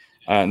did.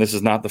 And this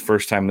is not the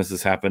first time this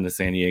has happened to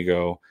San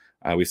Diego.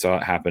 We saw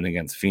it happen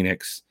against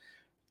Phoenix,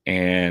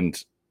 and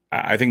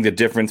I think the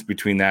difference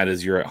between that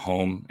is you're at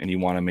home and you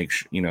want to make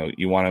sure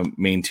you want to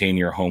maintain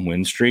your home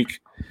win streak,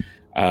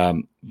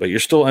 but you're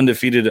still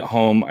undefeated at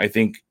home. I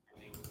think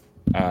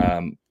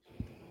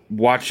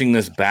watching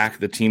this back,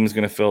 the team is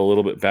going to feel a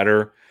little bit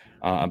better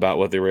about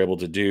what they were able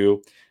to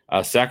do.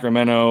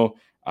 Sacramento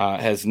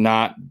has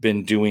not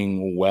been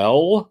doing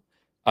well,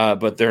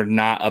 but they're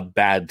not a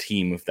bad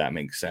team, if that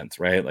makes sense,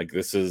 right? Like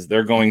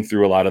they're going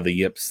through a lot of the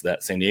yips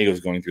that San Diego is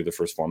going through the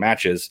first 4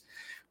 matches,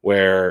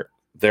 where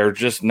they're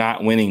just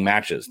not winning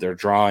matches. They're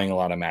drawing a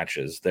lot of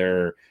matches.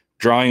 They're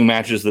drawing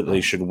matches that they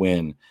should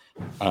win.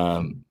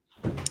 And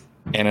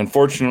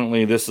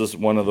unfortunately, this is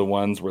one of the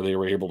ones where they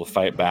were able to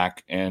fight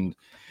back. And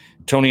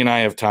Tony and I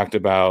have talked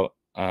about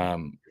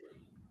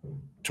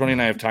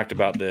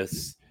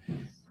this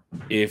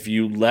if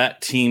you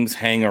let teams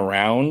hang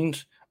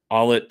around,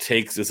 all it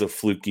takes is a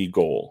fluky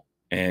goal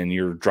and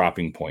you're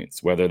dropping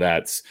points, whether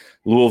that's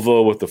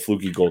Louisville with the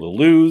fluky goal to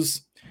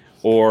lose,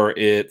 or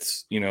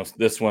it's,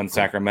 this one,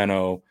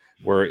 Sacramento,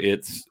 where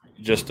it's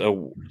just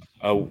San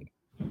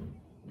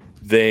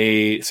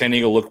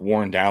Diego looked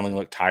worn down and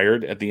looked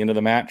tired at the end of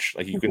the match.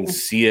 Like you can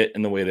see it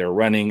in the way they're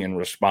running and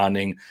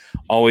responding,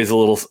 always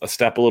a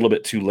step a little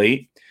bit too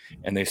late.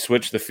 And they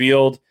switched the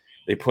field.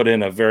 They put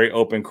in a very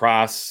open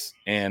cross,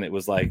 and it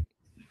was like,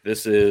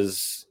 this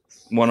is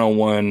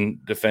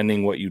 101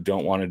 defending. What you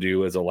don't want to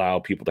do is allow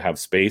people to have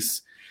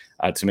space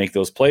to make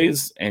those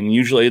plays. And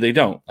usually they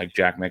don't. Like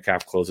Jack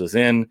Metcalf closes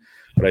in,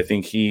 but I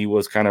think he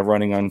was kind of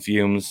running on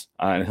fumes,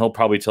 and he'll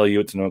probably tell you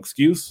it's no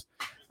excuse.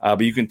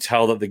 But you can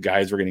tell that the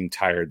guys were getting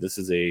tired. This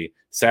is a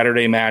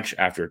Saturday match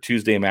after a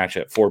Tuesday match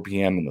at 4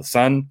 p.m. in the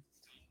sun.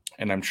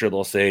 And I'm sure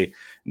they'll say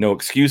no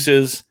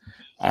excuses.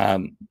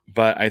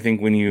 But I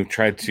think when you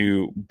try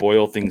to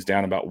boil things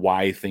down about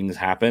why things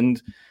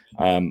happened,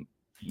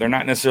 they're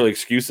not necessarily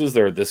excuses.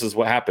 This is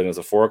what happened. It was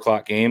a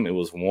 4:00 game. It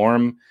was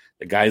warm.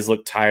 The guys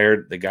looked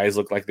tired. The guys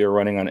looked like they were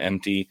running on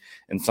empty.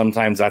 And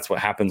sometimes that's what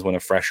happens when a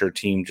fresher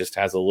team just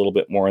has a little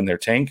bit more in their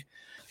tank,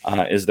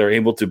 is they're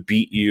able to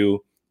beat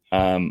you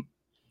in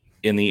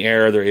the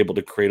air. They're able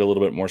to create a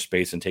little bit more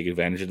space and take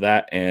advantage of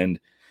that. And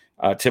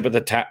tip of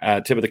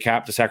the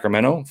cap to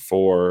Sacramento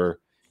for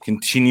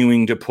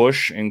continuing to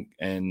push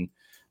and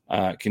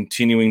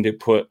continuing to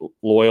put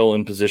Loyal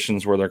in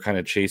positions where they're kind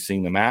of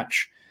chasing the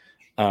match.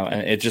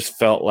 And it just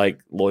felt like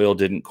Loyal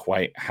didn't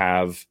quite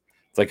have,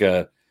 it's like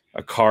a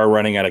car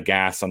running out of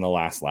gas on the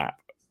last lap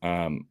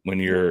when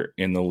you're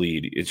in the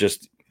lead. It's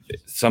just,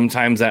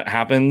 sometimes that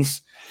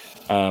happens.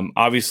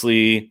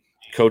 Obviously,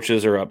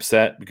 coaches are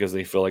upset because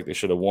they feel like they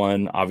should have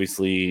won.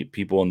 Obviously,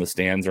 people in the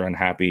stands are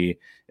unhappy.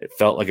 It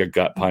felt like a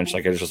gut punch.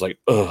 Like it was just like,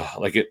 ugh.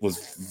 Like it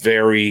was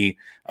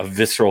a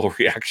visceral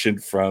reaction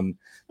from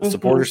the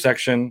supporter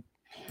section.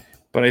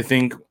 But I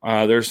think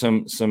there's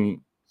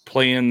some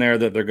play in there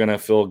that they're going to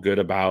feel good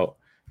about.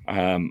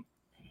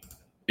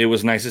 It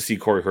was nice to see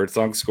Corey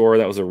Herzog score.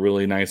 That was a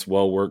really nice,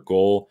 well-worked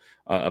goal.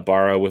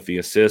 Ibarra with the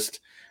assist.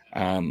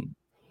 And,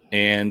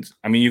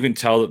 I mean, you can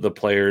tell that the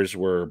players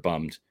were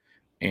bummed.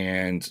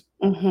 And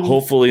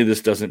hopefully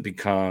this doesn't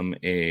become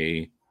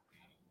a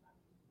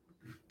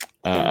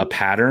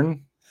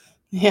pattern.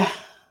 Yeah.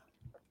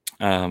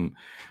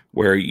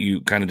 Where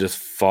you kind of just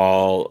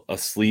fall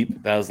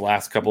asleep those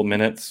last couple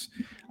minutes.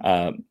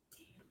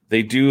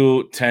 They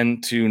do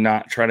tend to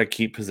not try to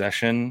keep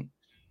possession,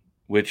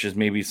 which is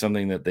maybe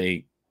something that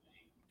they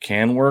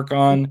can work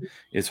on,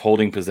 is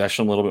holding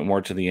possession a little bit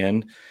more to the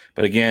end.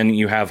 But again,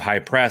 you have high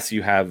press.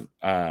 You have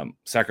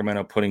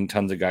Sacramento putting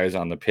tons of guys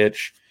on the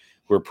pitch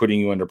who are putting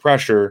you under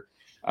pressure.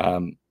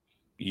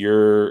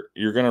 You're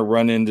going to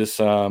run into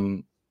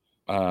some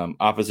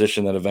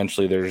opposition that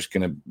eventually they're just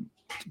going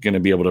to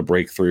be able to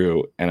break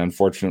through. And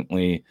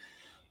unfortunately,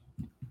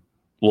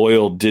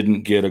 Loyal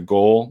didn't get a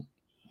goal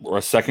or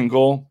a second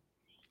goal.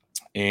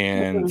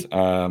 And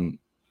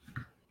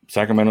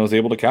Sacramento was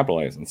able to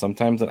capitalize. And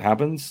sometimes it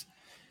happens.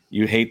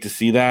 You hate to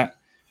see that.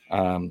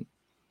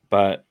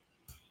 But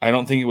I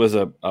don't think it was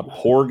a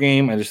poor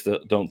game. I just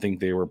don't think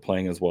they were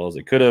playing as well as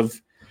they could have,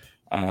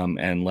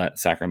 and let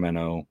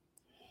Sacramento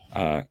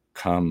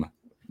come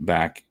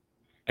back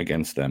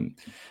against them.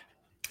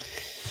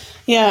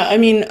 Yeah, I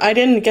mean, I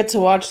didn't get to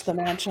watch the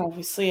match.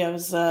 Obviously, I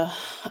was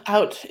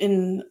out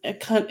in a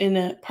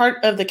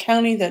part of the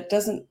county that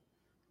doesn't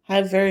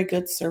have very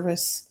good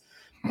service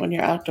when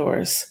you're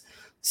outdoors.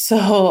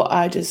 So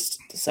I just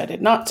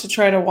decided not to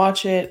try to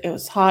watch it. It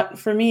was hot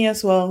for me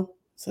as well.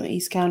 It's in the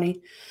East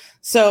County.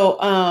 So,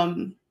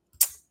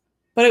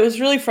 but it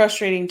was really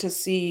frustrating to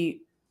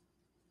see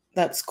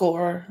that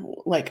score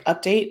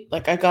update.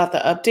 Like I got the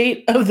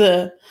update of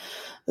the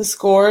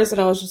scores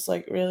and I was just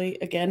like, really,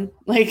 again?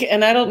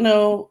 And I don't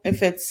know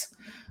if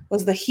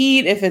was the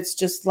heat, if it's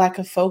just lack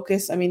of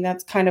focus. I mean,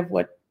 that's kind of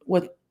what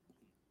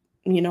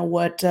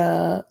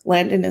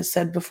Landon has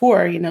said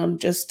before,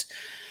 just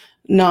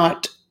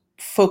not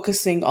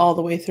focusing all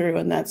the way through,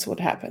 and that's what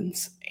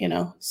happens,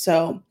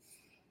 So,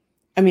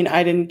 I mean,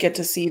 I didn't get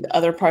to see the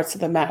other parts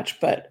of the match,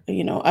 but,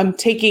 I'm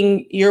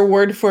taking your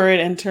word for it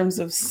in terms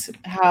of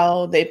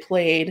how they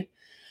played,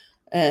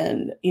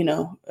 and,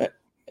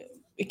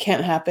 it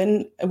can't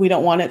happen. We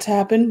don't want it to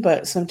happen,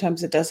 but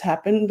sometimes it does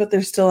happen, but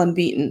they're still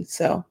unbeaten.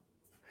 So,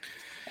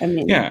 I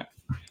mean, yeah,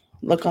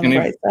 look on the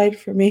right side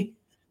for me.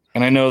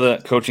 And I know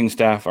that coaching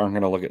staff aren't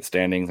going to look at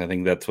standings. I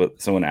think that's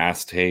what someone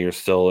asked. Hey, you're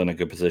still in a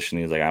good position.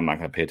 He's like, I'm not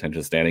going to pay attention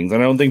to standings.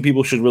 And I don't think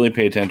people should really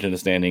pay attention to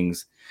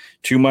standings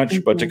too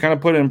much. But to kind of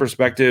put it in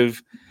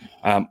perspective,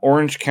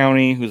 Orange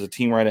County, who's a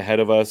team right ahead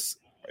of us,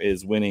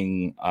 is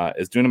doing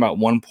about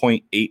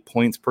 1.8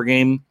 points per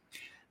game.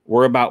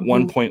 We're about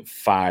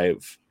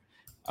 1.5.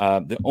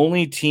 The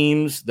only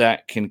teams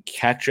that can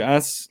catch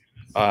us,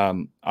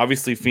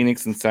 obviously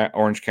Phoenix and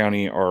Orange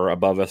County are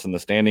above us in the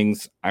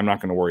standings. I'm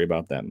not going to worry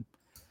about them.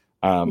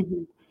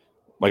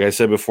 Like I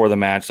said before the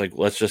match,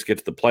 let's just get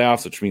to the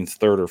playoffs, which means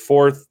third or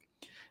fourth.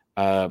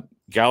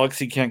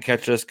 Galaxy can't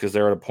catch us because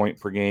they're at a point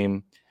per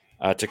game.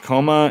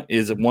 Tacoma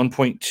is at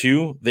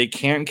 1.2. They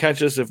can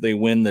catch us if they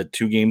win the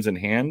 2 games in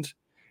hand,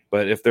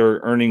 but if they're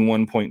earning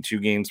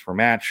 1.2 games per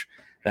match,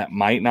 that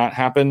might not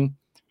happen.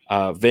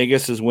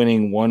 Vegas is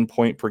winning 1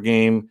 point per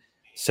game.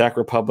 Sac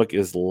Republic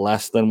is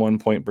less than 1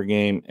 point per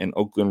game, and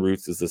Oakland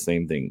Roots is the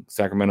same thing.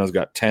 Sacramento's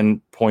got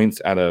 9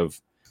 points out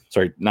of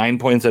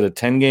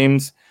 10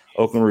 games.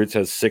 Oakland Roots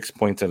has 6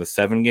 points out of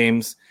 7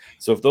 games.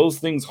 So if those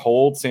things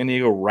hold, San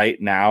Diego right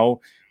now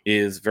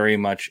is very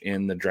much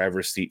in the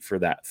driver's seat for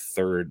that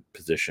third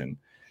position.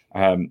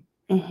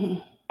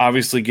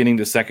 Obviously, getting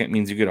to second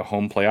means you get a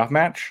home playoff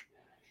match.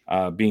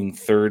 Being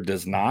third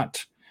does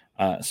not.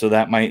 So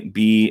that might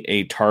be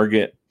a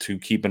target to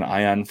keep an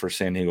eye on for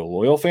San Diego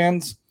Loyal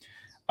fans.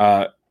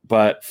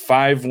 But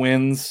 5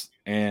 wins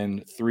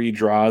and 3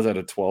 draws out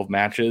of 12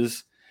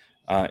 matches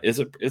is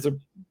a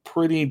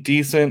pretty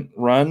decent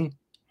run.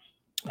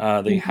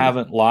 They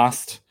haven't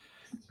lost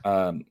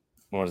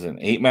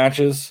 8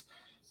 matches.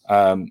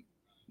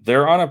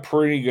 They're on a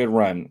pretty good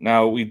run.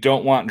 Now, we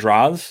don't want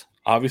draws,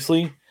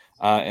 obviously,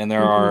 and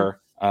there are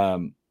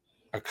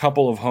a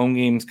couple of home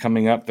games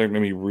coming up. They're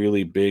going to be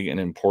really big and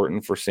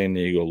important for San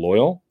Diego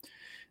Loyal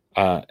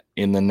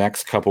in the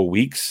next couple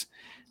weeks.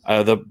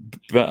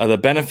 The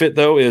benefit,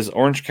 though, is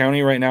Orange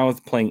County right now is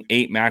playing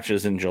 8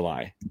 matches in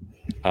July.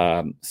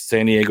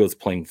 San Diego is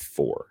playing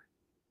 4,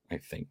 I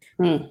think.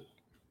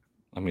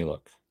 Let me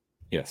look.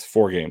 Yes,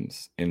 4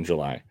 games in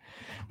July.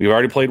 We've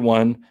already played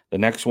 1. The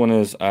next one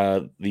is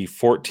the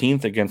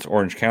 14th against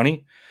Orange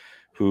County,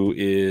 who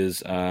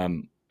is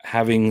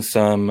having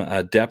some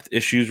depth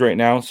issues right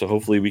now, so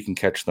hopefully we can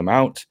catch them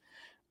out.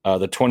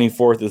 The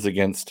 24th is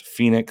against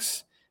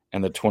Phoenix,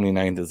 and the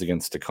 29th is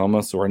against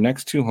Tacoma. So our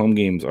next 2 home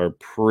games are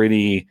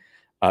pretty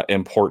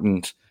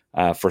important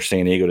for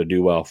San Diego to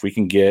do well. If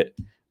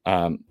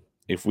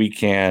we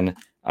can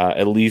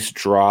at least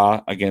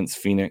draw against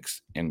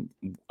Phoenix and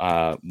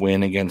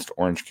win against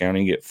Orange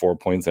County, get 4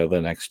 points out of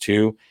the next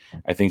 2,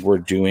 I think we're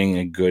doing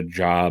a good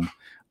job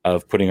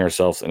of putting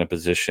ourselves in a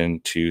position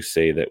to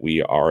say that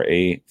we are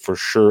for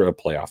sure a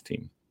playoff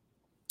team.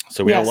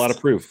 So we have a lot of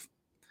proof,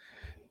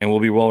 and we'll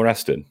be well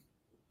rested.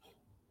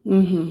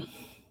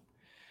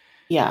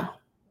 Yeah.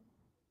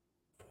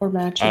 4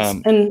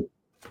 matches. And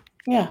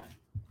yeah.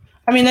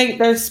 I mean,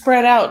 they're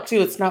spread out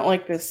too. It's not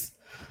like this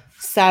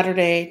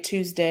Saturday,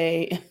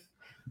 Tuesday,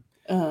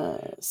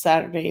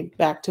 Saturday,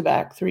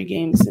 back-to-back 3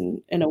 games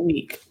in a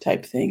week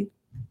type thing.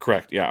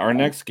 Correct. Yeah. Our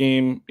next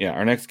game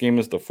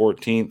is the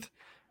 14th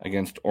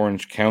against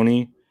Orange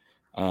County.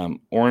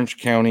 Orange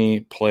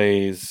County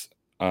plays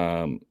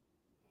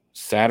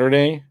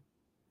Saturday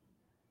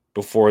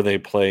before they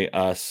play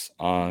us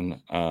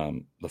on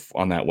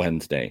that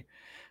Wednesday.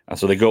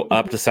 So they go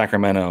up to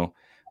Sacramento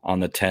on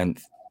the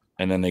 10th,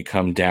 and then they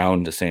come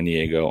down to San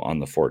Diego on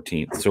the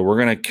 14th. So we're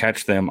going to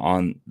catch them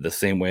on the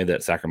same way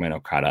that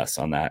Sacramento caught us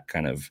on that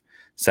kind of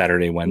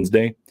Saturday,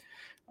 Wednesday,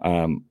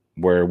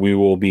 where we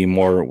will be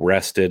more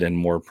rested and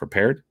more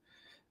prepared.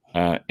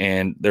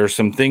 And there's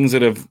some things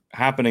that have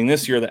happening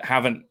this year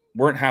that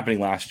weren't happening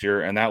last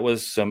year, and that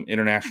was some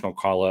international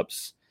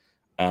call-ups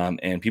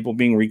and people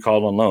being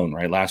recalled on loan.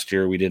 Right, last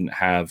year we didn't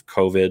have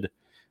COVID,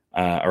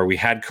 or we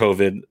had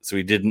COVID, so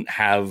we didn't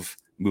have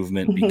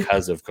movement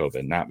because of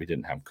COVID. Not we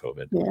didn't have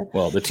COVID. Yeah.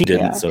 Well, the team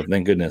didn't, so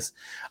thank goodness.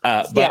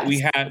 But we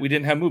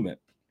didn't have movement.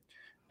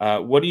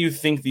 What do you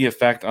think the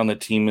effect on the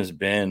team has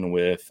been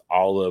with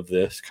all of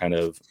this kind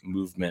of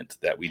movement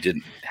that we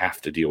didn't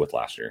have to deal with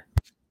last year?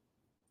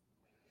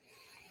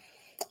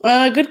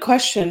 Good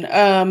question.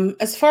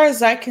 As far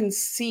as I can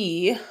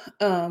see,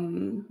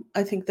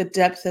 I think the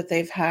depth that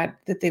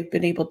they've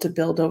been able to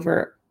build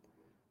over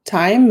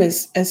time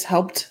has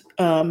helped.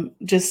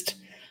 Just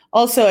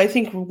also, I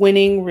think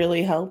winning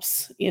really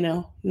helps,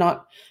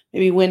 not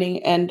maybe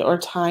winning and or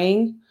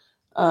tying.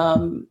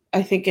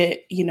 I think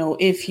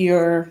if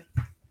you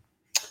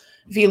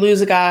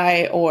lose a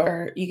guy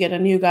or you get a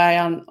new guy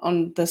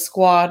on the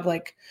squad,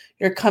 like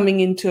you're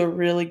coming into a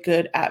really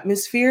good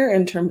atmosphere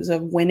in terms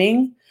of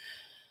winning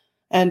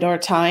and or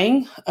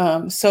tying.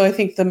 So I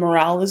think the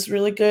morale is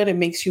really good. It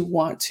makes you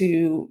want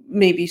to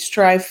maybe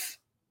strive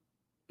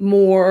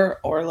more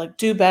or like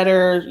do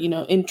better,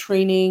 in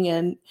training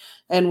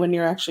and when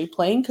you're actually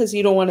playing, because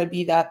you don't want to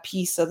be that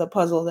piece of the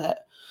puzzle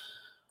that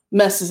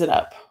messes it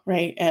up,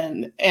 right?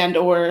 And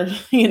or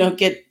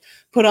get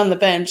put on the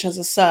bench as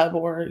a sub,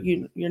 or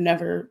you're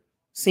never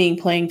seeing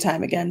playing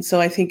time again. So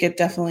I think it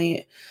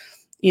definitely,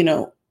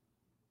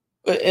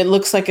 it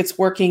looks like it's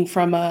working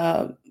from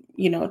a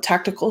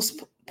tactical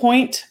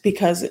point,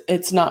 because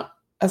it's not,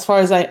 as far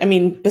as I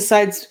mean,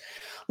 besides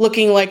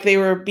looking like they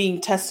were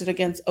being tested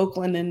against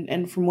Oakland,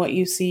 and from what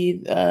you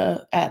see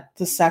at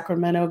the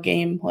Sacramento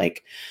game,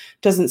 like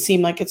doesn't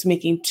seem like it's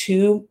making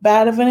too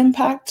bad of an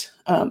impact.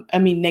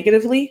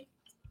 Negatively.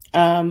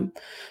 But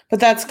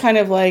that's kind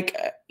of like,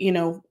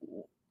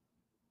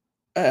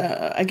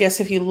 I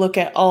guess if you look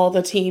at all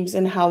the teams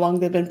and how long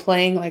they've been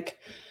playing, like,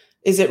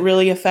 is it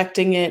really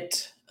affecting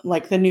it,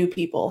 like the new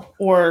people,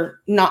 or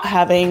not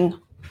having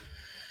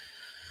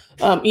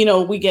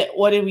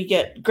what did we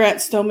get?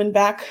 Grant Stoneman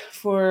back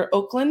for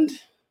Oakland.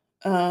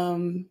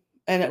 And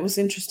it was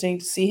interesting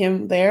to see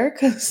him there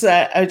because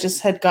I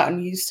just had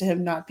gotten used to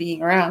him not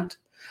being around.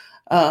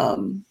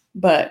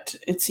 But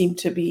it seemed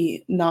to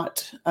be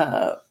not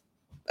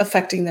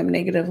affecting them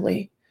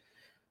negatively.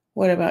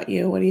 What about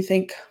you? What do you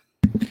think?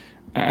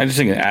 I just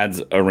think it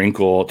adds a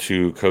wrinkle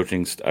to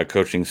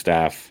coaching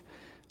staff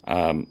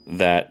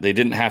that they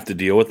didn't have to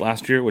deal with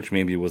last year, which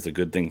maybe was a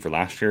good thing for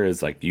last year.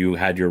 Is like you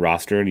had your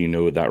roster and you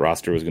know what that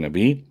roster was going to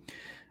be,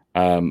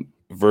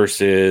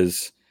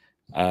 versus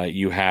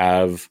you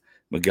have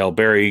Miguel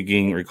Berry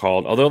getting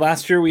recalled. Although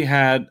last year we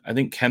had, I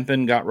think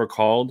Kempen got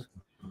recalled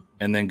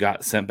and then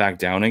got sent back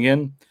down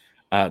again.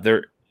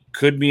 There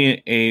could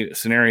be a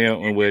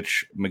scenario in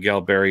which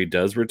Miguel Berry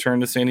does return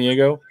to San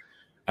Diego.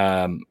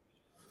 I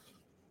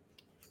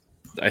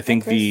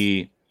think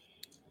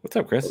what's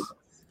up, Chris?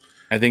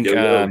 I think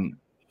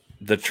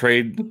the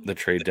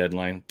trade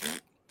deadline,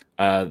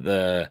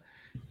 the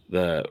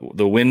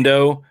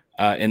window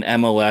in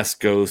MLS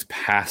goes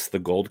past the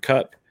Gold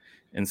Cup,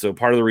 and so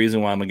part of the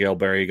reason why Miguel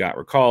Berry got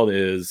recalled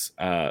is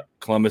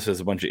Columbus has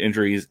a bunch of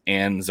injuries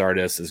and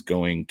Zardes is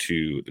going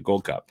to the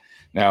Gold Cup.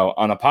 Now,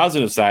 on a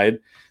positive side,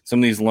 some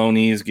of these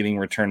loanees getting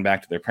returned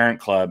back to their parent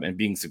club and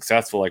being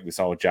successful, like we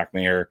saw with Jack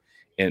Mayer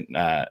in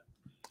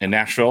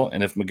Nashville,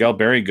 and if Miguel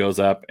Berry goes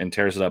up and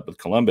tears it up with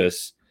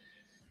Columbus,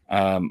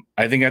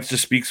 I think that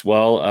just speaks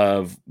well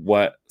of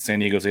what San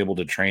Diego's able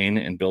to train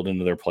and build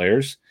into their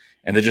players.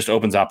 And it just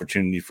opens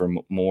opportunity for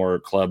more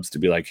clubs to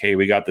be like, hey,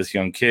 we got this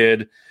young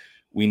kid.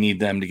 We need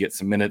them to get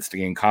some minutes to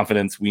gain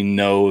confidence. We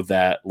know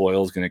that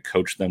Loyal is going to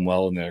coach them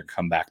well and they'll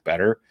come back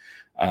better.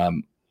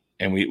 And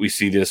we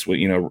see this with,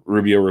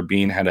 Rubio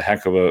Rabin had a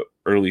heck of a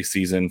early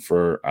season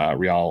for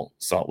Real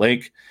Salt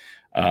Lake.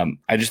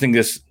 I just think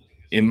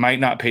it might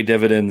not pay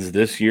dividends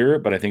this year,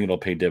 but I think it'll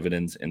pay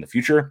dividends in the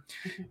future.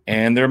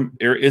 And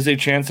there is a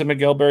chance that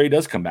Miguel Berry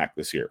does come back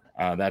this year.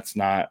 That's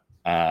not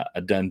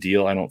a done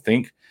deal, I don't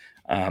think.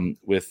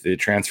 With the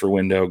transfer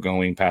window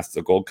going past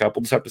the Gold Cup,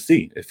 we'll just have to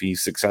see. If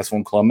he's successful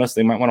in Columbus,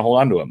 they might want to hold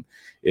on to him.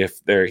 If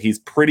he's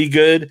pretty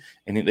good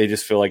and they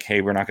just feel like,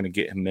 hey, we're not going to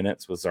get him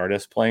minutes with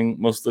Zardes playing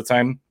most of the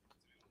time,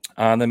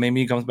 then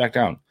maybe he comes back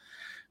down.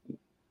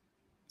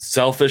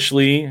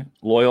 Selfishly,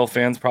 Loyal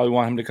fans probably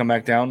want him to come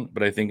back down,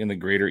 but I think in the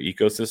greater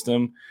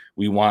ecosystem,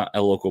 we want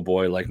a local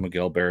boy like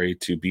Miguel Berry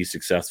to be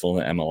successful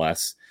in the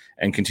MLS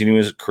and continue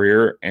his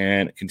career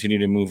and continue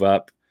to move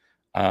up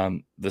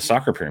the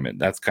soccer pyramid.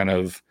 That's kind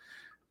of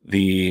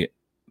the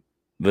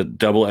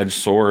double-edged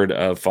sword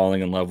of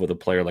falling in love with a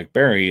player like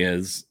Berry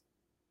is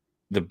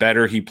the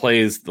better he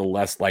plays, the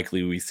less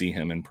likely we see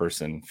him in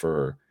person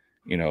for,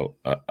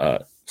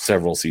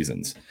 several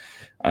seasons.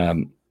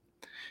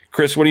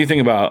 Chris, what do you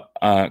think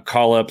about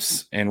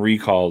call-ups and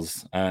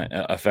recalls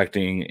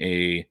affecting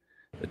a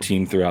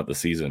team throughout the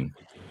season?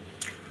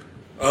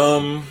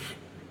 Obviously,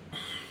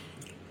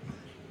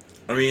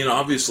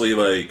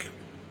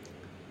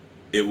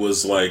 it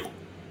was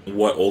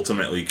what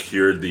ultimately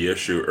cured the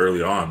issue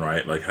early on,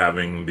 right? Like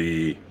having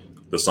the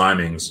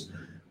signings,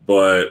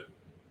 but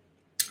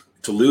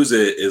to lose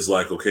it is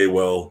okay,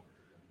 well,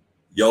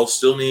 y'all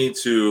still need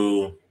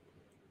to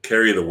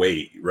carry the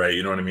weight, right?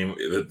 You know what I mean?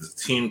 The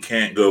team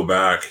can't go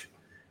back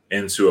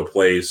into a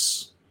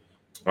place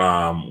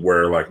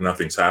where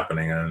nothing's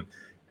happening,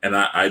 and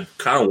I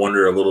kind of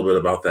wonder a little bit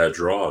about that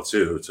draw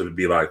too. To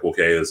be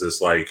okay, is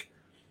this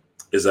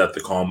is that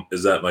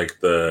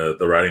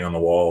the writing on the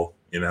wall?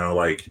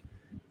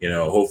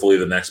 Hopefully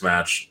the next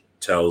match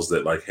tells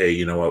that hey,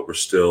 you know what, we're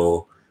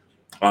still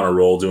on a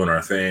roll doing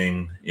our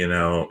thing.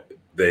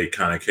 They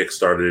kind of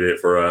kickstarted it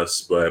for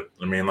us, but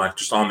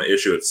just on the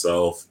issue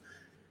itself.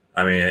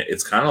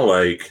 It's kind of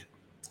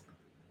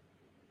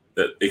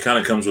that it kind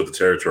of comes with the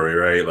territory,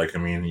 right?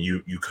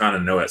 You kind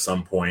of know at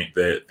some point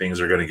that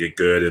things are going to get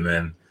good and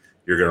then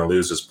you're going to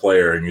lose this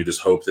player, and you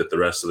just hope that the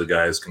rest of the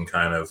guys can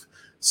kind of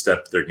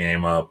step their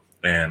game up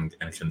and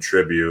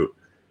contribute,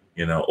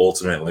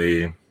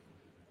 ultimately.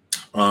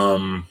 But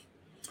on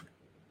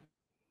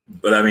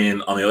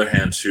the other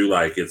hand too,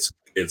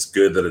 it's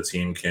good that a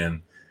team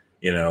can,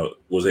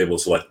 was able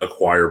to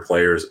acquire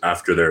players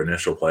after their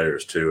initial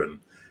players too. And,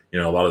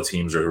 a lot of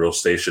teams are real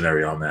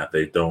stationary on that.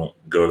 They don't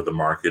go to the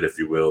market, if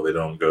you will. They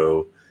don't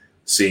go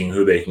seeing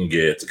who they can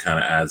get to kind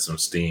of add some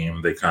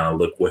steam. They kind of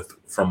look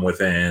from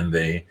within.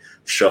 They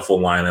shuffle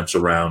lineups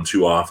around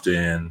too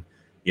often,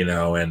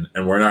 and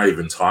we're not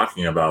even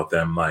talking about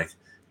them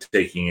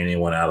taking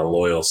anyone out of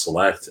Loyal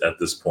Select at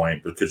this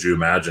point. But could you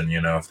imagine,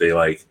 if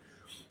they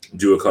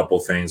do a couple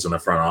things in the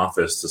front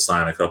office to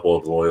sign a couple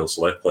of the Loyal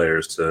Select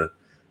players to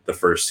the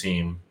first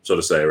team, so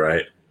to say,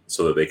 right?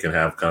 So that they can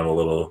have kind of a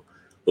little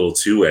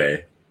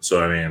two-way. So,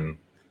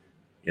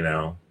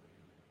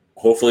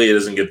 hopefully it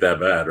doesn't get that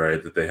bad,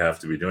 right? That they have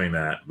to be doing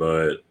that.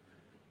 But,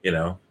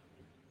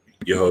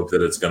 you hope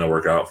that it's going to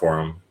work out for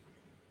them.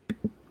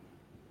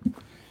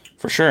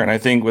 For sure. And I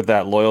think with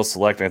that Loyal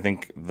Select, I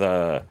think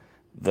the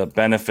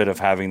benefit of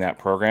having that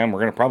program, we're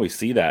going to probably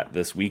see that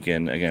this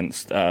weekend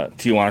against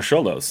Tijuana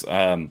Cholos.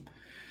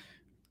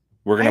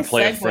 We're going to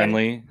play a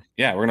friendly.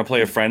 Yeah, we're gonna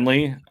play a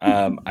friendly.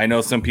 I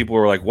know some people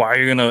were like, "Why are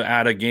you gonna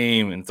add a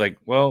game?" And it's like,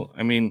 well,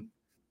 I mean,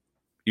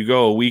 you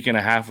go a week and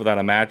a half without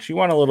a match, you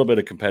want a little bit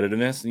of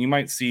competitiveness, and you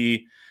might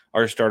see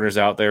our starters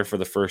out there for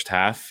the first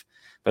half.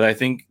 But I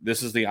think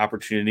this is the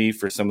opportunity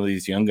for some of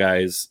these young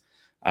guys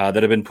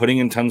that have been putting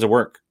in tons of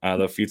work.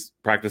 The few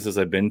practices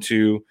I've been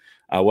to,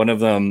 one of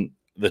them,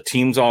 the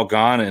team's all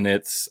gone, and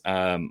it's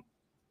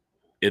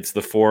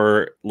the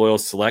 4 Loyal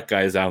Select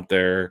guys out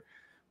there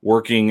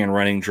working and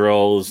running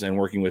drills and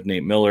working with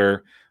Nate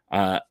Miller.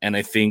 And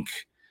I think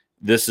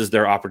this is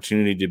their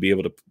opportunity to be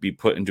able to be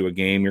put into a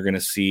game. You're going to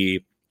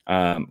see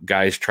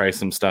guys try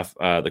some stuff.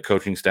 The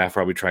coaching staff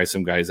probably try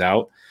some guys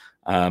out.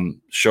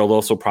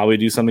 Xolos will probably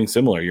do something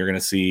similar. You're going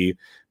to see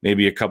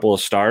maybe a couple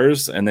of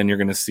stars, and then you're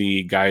going to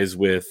see guys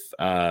with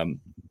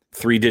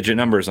 3-digit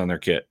numbers on their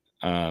kit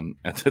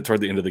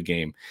toward the end of the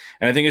game.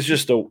 And I think it's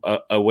just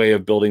a way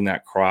of building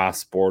that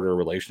cross-border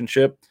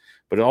relationship.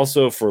 But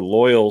also for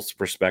Loyal's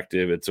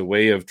perspective, it's a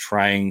way of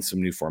trying some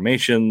new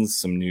formations,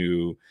 some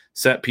new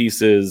set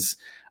pieces,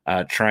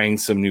 trying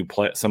some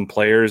some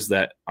players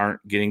that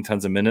aren't getting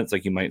tons of minutes,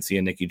 like you might see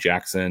a Nicky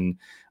Jackson.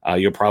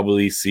 You'll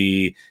probably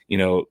see,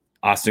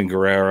 Austin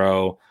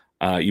Guerrero.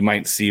 You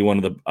might see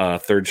one of the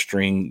third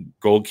string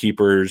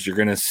goalkeepers. You're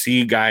going to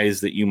see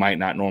guys that you might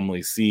not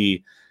normally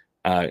see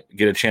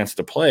get a chance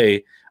to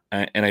play.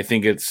 And I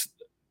think it's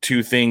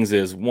two things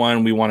is,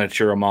 one, we want to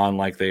cheer them on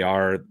like they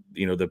are,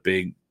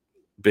 the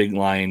big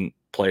line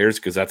players,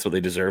 because that's what they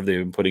deserve. They've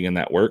been putting in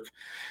that work.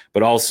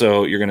 But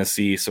also you're going to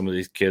see some of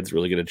these kids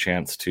really get a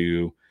chance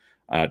to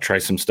try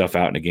some stuff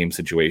out in a game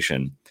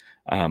situation.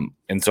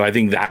 And so I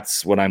think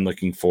that's what I'm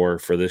looking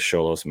for this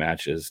Xolos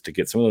match, is to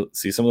get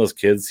see some of those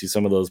kids, see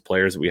some of those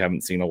players that we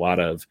haven't seen a lot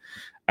of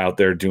out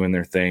there doing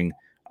their thing,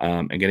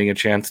 and getting a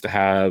chance to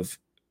have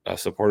a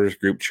supporters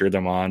group cheer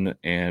them on,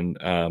 and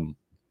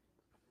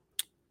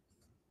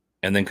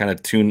then kind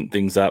of tune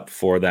things up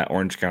for that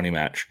Orange County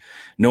match,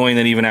 knowing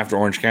that even after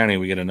Orange County,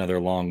 we get another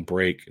long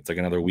break. It's like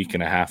another week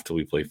and a half till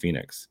we play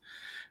Phoenix.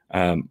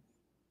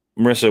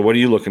 Marissa, what are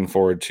you looking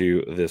forward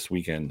to this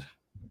weekend?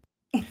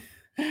 I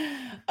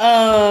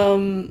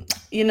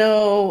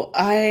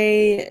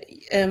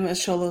am a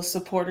Xolos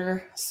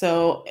supporter,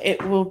 so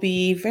it will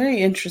be very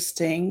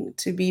interesting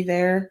to be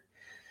there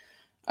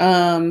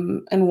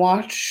and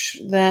watch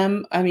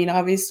them. I mean,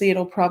 obviously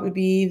it'll probably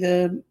be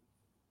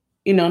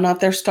not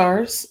their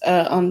stars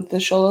on the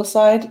Xolos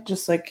side,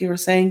 just like you were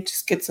saying,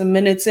 just get some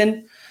minutes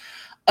in.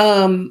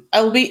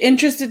 I'll be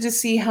interested to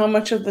see how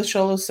much of the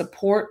Xolos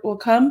support will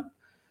come.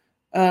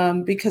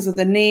 Because of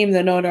the name,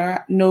 the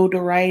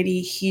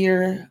notoriety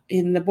here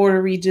in the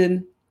border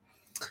region,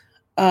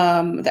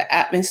 the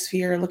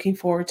atmosphere, looking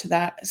forward to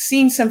that.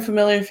 Seeing some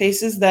familiar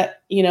faces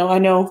that, I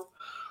know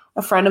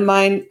a friend of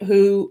mine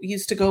who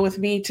used to go with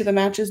me to the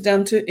matches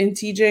down in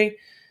TJ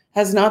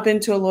has not been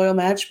to a Loyal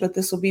match, but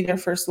this will be their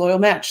first Loyal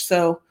match.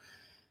 So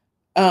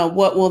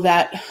what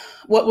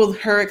will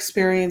her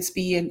experience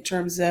be in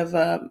terms of,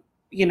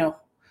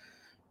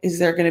 is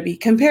there going to be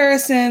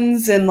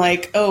comparisons and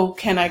like, oh,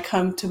 can I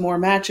come to more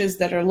matches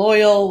that are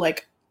Loyal?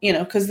 Like,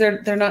 because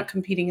they're not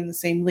competing in the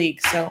same league.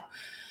 So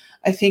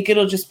I think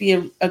it'll just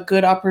be a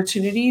good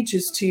opportunity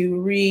just to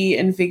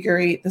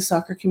reinvigorate the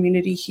soccer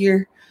community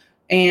here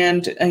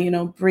and,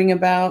 bring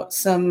about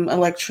some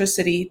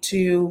electricity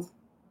to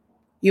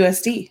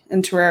USD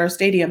and Torero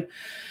Stadium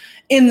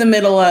in the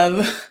middle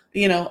of,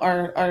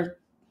 our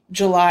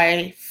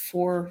July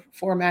four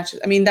matches.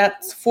 I mean,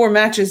 that's 4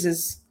 matches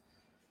is,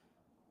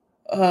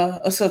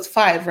 so it's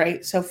 5,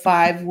 right? So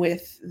 5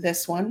 with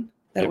this one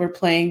that we're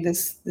playing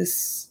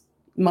this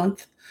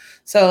month.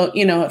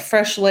 So,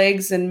 fresh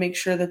legs, and make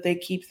sure that they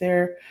keep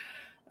their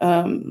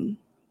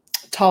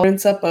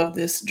tolerance up of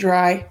this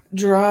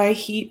dry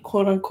heat,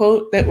 quote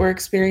unquote, that we're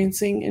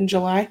experiencing in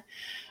July.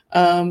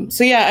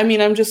 So yeah, I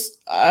mean, I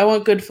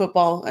want good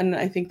football. And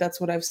I think that's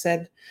what I've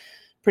said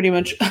pretty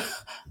much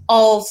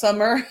all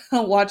summer,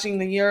 watching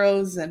the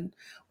Euros and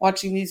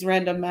watching these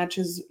random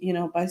matches,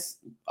 by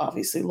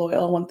obviously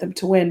Loyal. I want them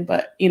to win,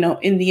 but,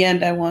 in the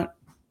end, I want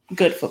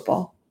good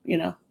football,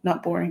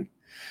 not boring,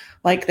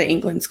 like the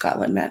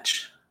England-Scotland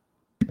match.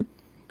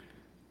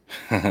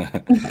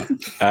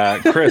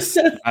 Chris,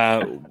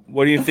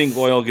 what do you think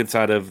Loyal gets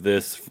out of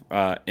this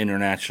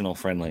international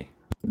friendly?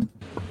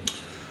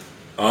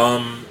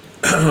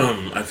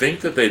 I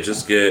think that they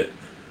just get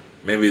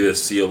maybe to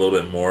see a little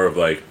bit more of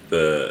like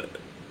the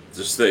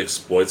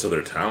exploits of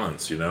their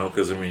talents,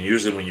 because I mean,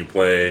 usually when you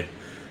play,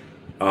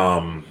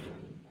 when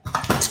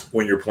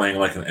you're playing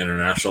like an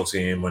international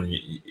team, when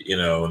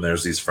when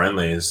there's these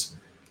friendlies,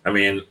 I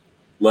mean,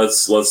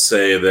 let's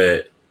say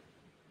that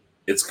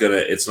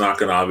it's not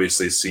gonna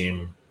obviously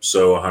seem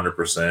so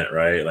 100%,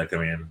 right? Like, I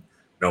mean,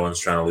 no one's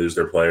trying to lose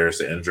their players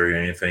to injury or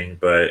anything,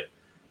 but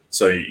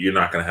so you're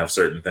not gonna have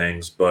certain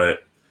things,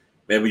 but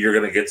maybe you're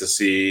gonna get to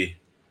see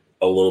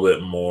a little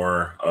bit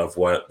more of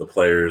what the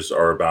players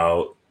are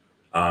about.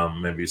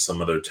 Maybe some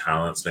of their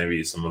talents,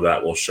 maybe some of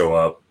that will show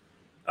up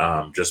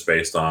just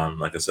based on,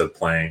 like I said,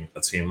 playing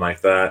a team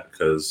like that,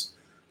 because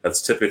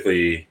that's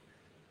typically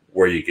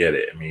where you get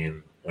it. I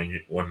mean,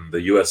 when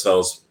the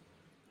USL's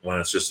when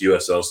it's just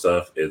USL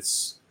stuff,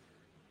 it's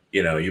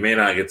you may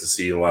not get to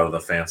see a lot of the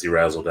fancy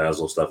razzle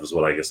dazzle stuff is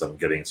what I guess I'm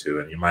getting to,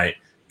 and you might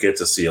get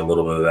to see a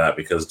little bit of that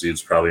because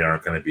dudes probably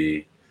aren't going to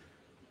be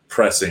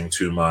pressing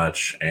too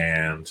much,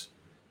 and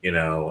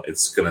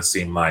it's going to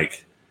seem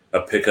like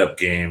a pickup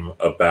game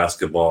of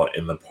basketball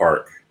in the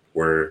park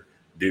where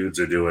dudes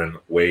are doing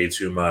way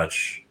too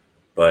much,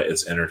 but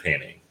it's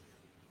entertaining.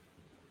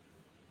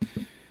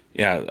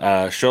 Yeah,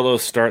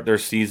 Xolos start their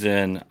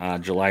season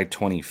July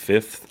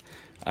 25th,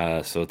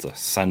 so it's a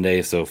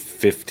Sunday, so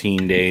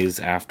 15 days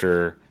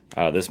after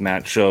this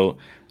match. So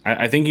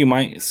I think you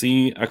might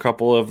see a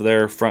couple of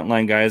their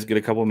frontline guys get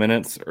a couple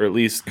minutes, or at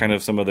least kind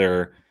of some of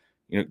their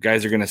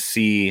guys are going to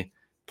see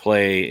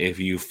play if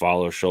you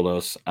follow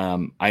Xolos.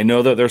 I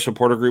know that their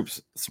supporter group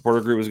is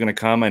going to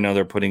come. I know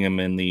they're putting them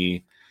in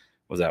the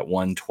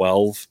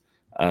 112,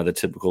 the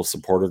typical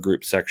supporter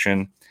group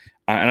section.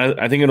 And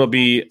I think it'll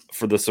be,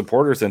 for the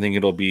supporters, I think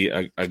it'll be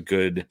a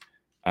good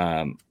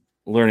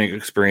learning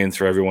experience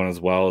for everyone as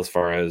well, as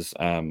far as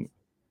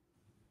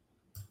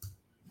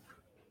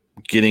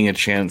getting a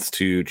chance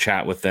to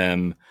chat with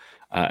them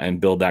and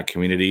build that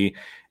community.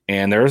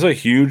 And there's a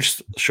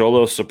huge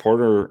Xolos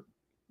supporter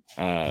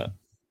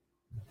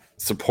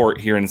support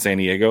here in San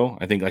Diego.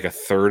 I think like a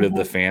third of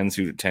the fans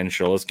who attend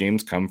Xolos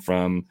games come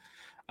from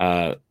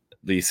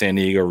the San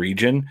Diego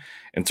region.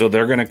 And so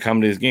they're going to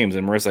come to these games.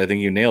 And Marissa, I think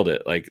you nailed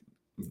it. Like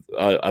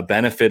a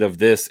benefit of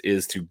this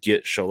is to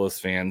get Xolos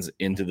fans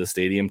into the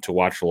stadium to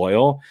watch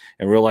Loyal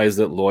and realize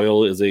that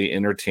Loyal is a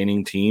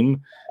entertaining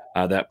team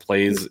that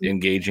plays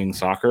engaging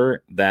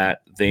soccer,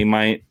 that they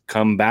might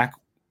come back.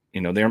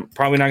 They're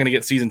probably not going to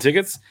get season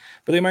tickets,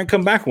 but they might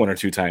come back one or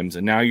two times.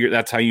 And now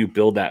that's how you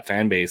build that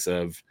fan base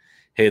of,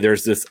 hey,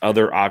 there's this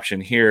other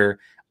option here.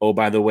 Oh,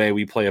 by the way,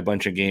 we play a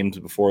bunch of games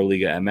before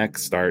Liga MX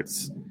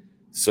starts.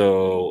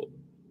 So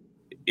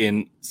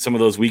in some of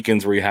those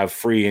weekends where you have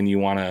free and you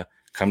want to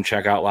come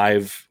check out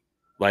live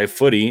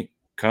footy,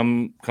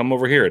 come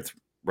over here. It's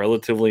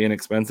relatively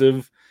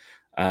inexpensive.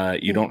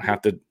 You don't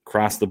have to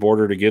cross the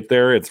border to get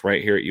there. It's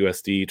right here at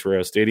USD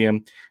Torero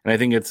Stadium. And I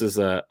think it's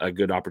a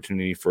good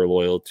opportunity for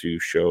Loyal to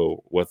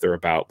show what they're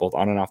about, both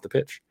on and off the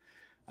pitch.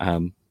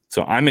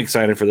 So I'm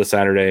excited for the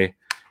Saturday.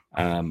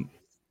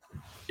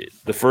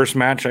 The first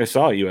match I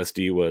saw at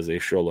USD was a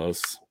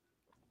Xolos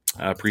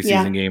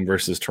preseason game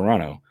versus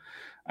Toronto.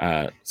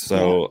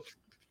 So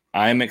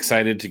I'm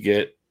excited to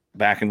get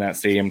back in that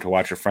stadium to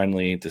watch a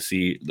friendly, to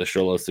see the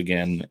Xolos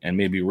again, and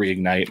maybe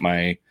reignite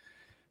my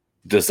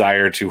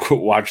desire to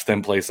watch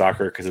them play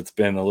soccer, because it's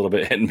been a little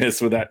bit hit and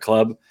miss with that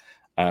club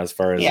as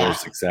far as their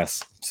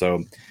success.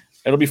 So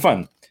it'll be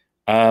fun.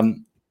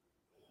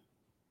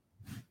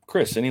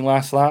 Chris, any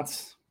last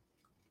thoughts?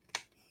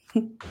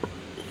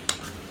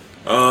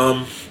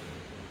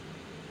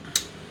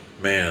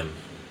 Man,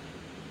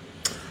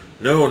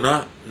 no,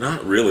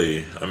 not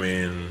really. I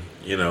mean,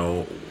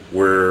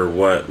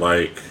 we're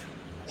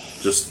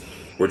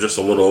just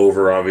a little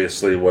over,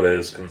 obviously, what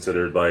is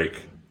considered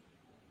like,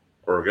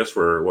 or I guess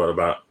we're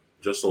about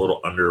just a little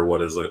under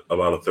what is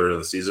about a third of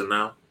the season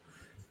now.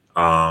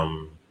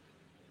 And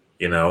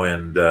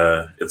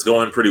it's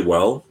going pretty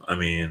well. I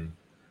mean,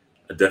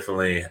 I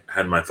definitely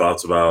had my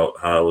thoughts about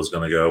how I was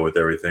going to go with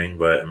everything,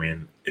 but I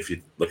mean, if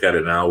you look at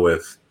it now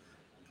with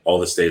all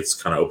the states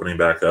kind of opening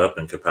back up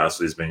and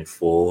capacities being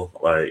full,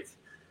 like,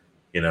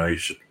 you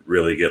should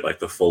really get like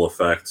the full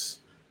effect,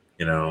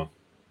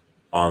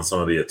 on some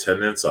of the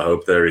attendance. I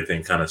hope that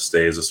everything kind of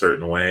stays a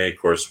certain way. Of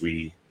course,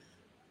 we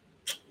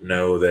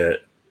know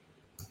that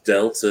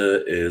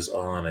Delta is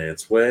on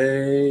its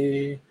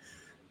way,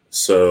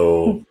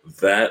 so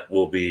that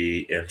will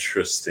be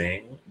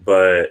interesting,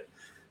 but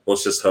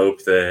let's just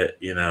hope that,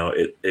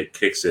 it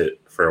kicks it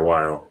for a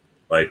while,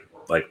 like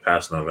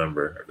past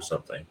November or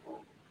something.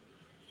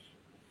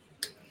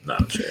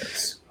 Not a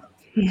chance.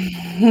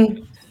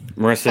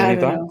 Marissa,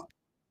 any thoughts?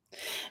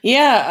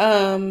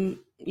 Yeah,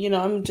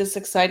 I'm just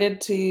excited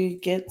to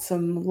get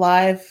some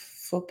live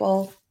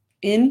football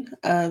in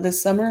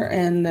this summer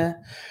and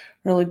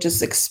really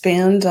just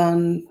expand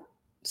on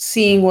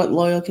seeing what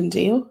Loyal can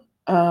do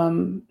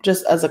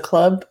just as a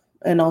club,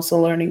 and also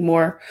learning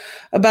more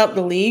about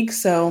the league.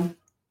 So,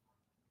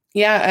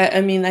 yeah, I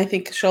mean, I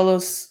think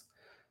Xolos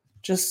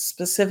just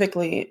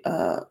specifically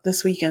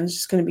this weekend is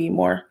just going to be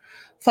more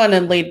fun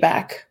and laid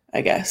back,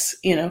 I guess,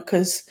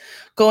 because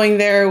going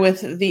there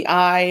with the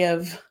eye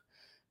of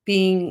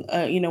being,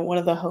 one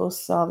of the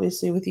hosts,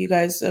 obviously, with you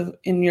guys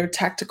in your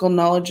tactical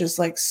knowledge is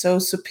like so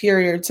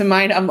superior to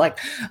mine. I'm like,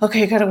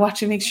 okay, I got to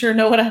watch and make sure I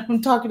know what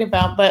I'm talking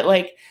about. But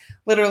like,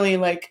 literally,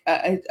 like,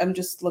 I'm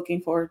just looking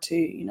forward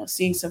to,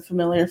 seeing some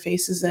familiar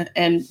faces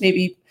and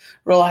maybe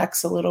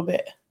relax a little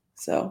bit.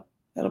 So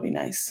that'll be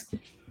nice.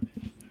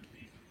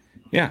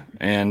 Yeah.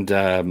 And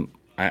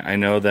I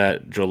know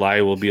that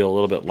July will be a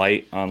little bit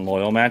light on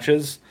Loyal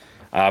matches.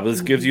 But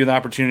this gives you the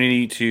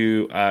opportunity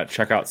to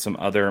check out some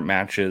other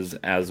matches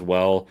as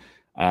well.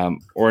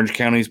 Orange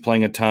County's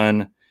playing a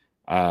ton.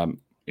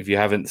 If you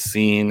haven't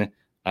seen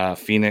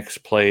Phoenix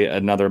play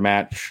another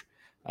match,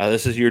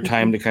 This is your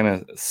time to kind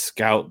of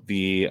scout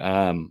the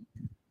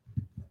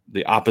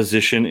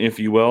opposition, if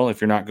you will.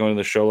 If you're not going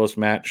to the Xolos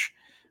match,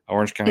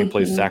 Orange County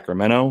plays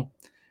Sacramento.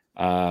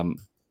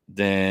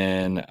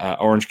 Then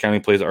Orange County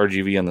plays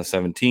RGV on the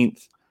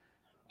 17th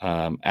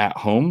at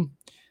home.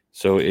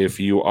 So if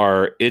you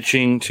are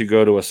itching to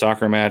go to a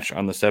soccer match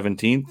on the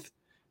 17th,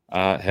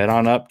 head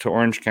on up to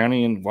Orange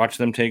County and watch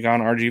them take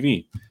on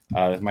RGV.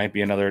 It might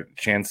be another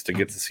chance to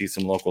get to see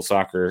some local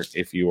soccer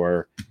if you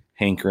are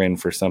hankering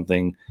for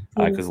something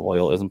because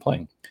Loyal isn't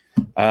playing.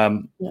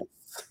 Yes.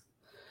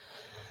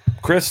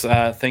 Chris,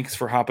 thanks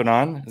for hopping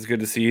on. It's good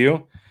to see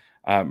you.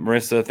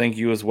 Marissa, thank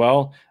you as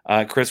well.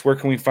 Chris, where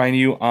can we find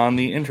you on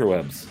the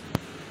interwebs?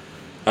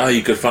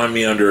 You could find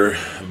me under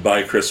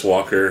by Chris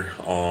Walker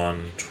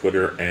on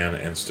Twitter and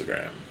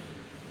Instagram.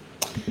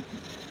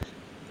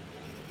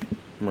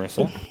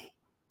 Marissa?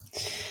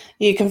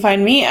 You can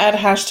find me at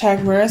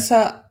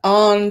 #Marissa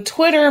on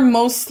Twitter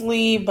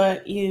mostly,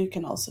 but you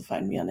can also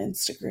find me on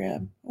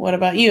Instagram. What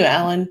about you,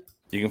 Alan?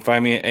 You can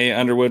find me at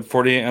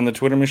Underwood48 on the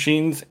Twitter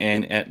machines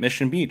and at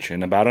Mission Beach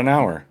in about an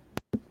hour.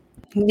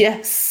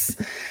 Yes.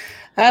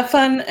 Have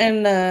fun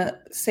and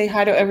say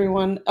hi to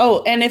everyone.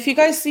 Oh, and if you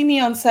guys see me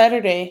on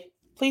Saturday,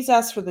 please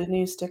ask for the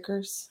new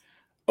stickers.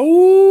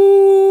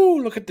 Oh,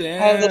 look at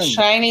that. I have the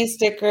shiny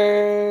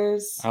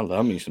stickers. I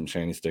love me some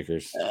shiny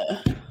stickers.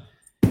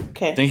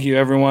 Okay. Thank you,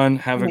 everyone.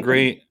 Have a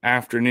great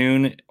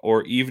afternoon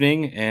or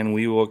evening, and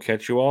we will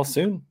catch you all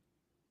soon.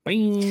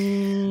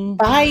 Bye.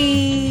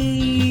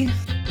 Bye.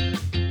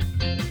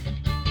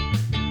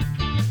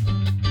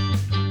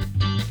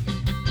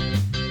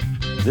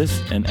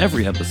 This and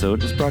every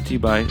episode is brought to you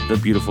by the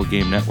Beautiful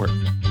Game Network.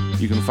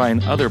 You can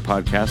find other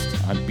podcasts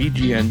on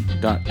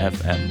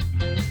bgn.fm.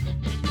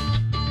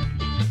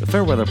 The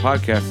Fairweather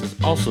Podcast is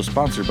also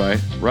sponsored by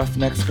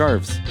Roughneck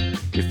Scarves,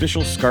 the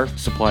official scarf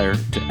supplier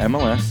to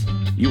MLS,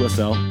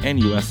 USL, and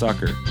US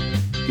Soccer.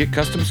 Get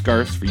custom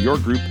scarves for your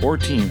group or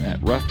team at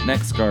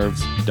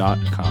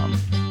roughneckscarves.com.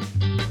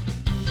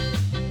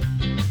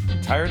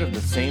 Tired of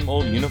the same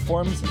old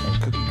uniforms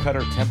and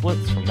cookie-cutter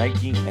templates from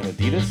Nike and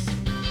Adidas?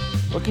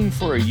 Looking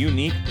for a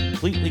unique,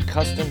 completely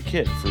custom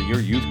kit for your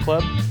youth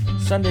club,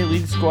 Sunday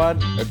League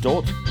squad,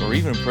 adult, or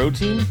even pro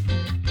team?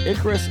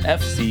 Icarus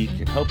FC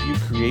can help you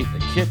create a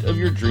kit of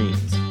your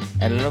dreams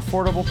at an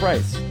affordable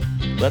price.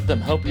 Let them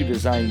help you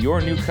design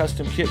your new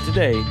custom kit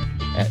today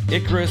at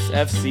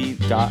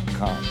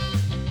IcarusFC.com.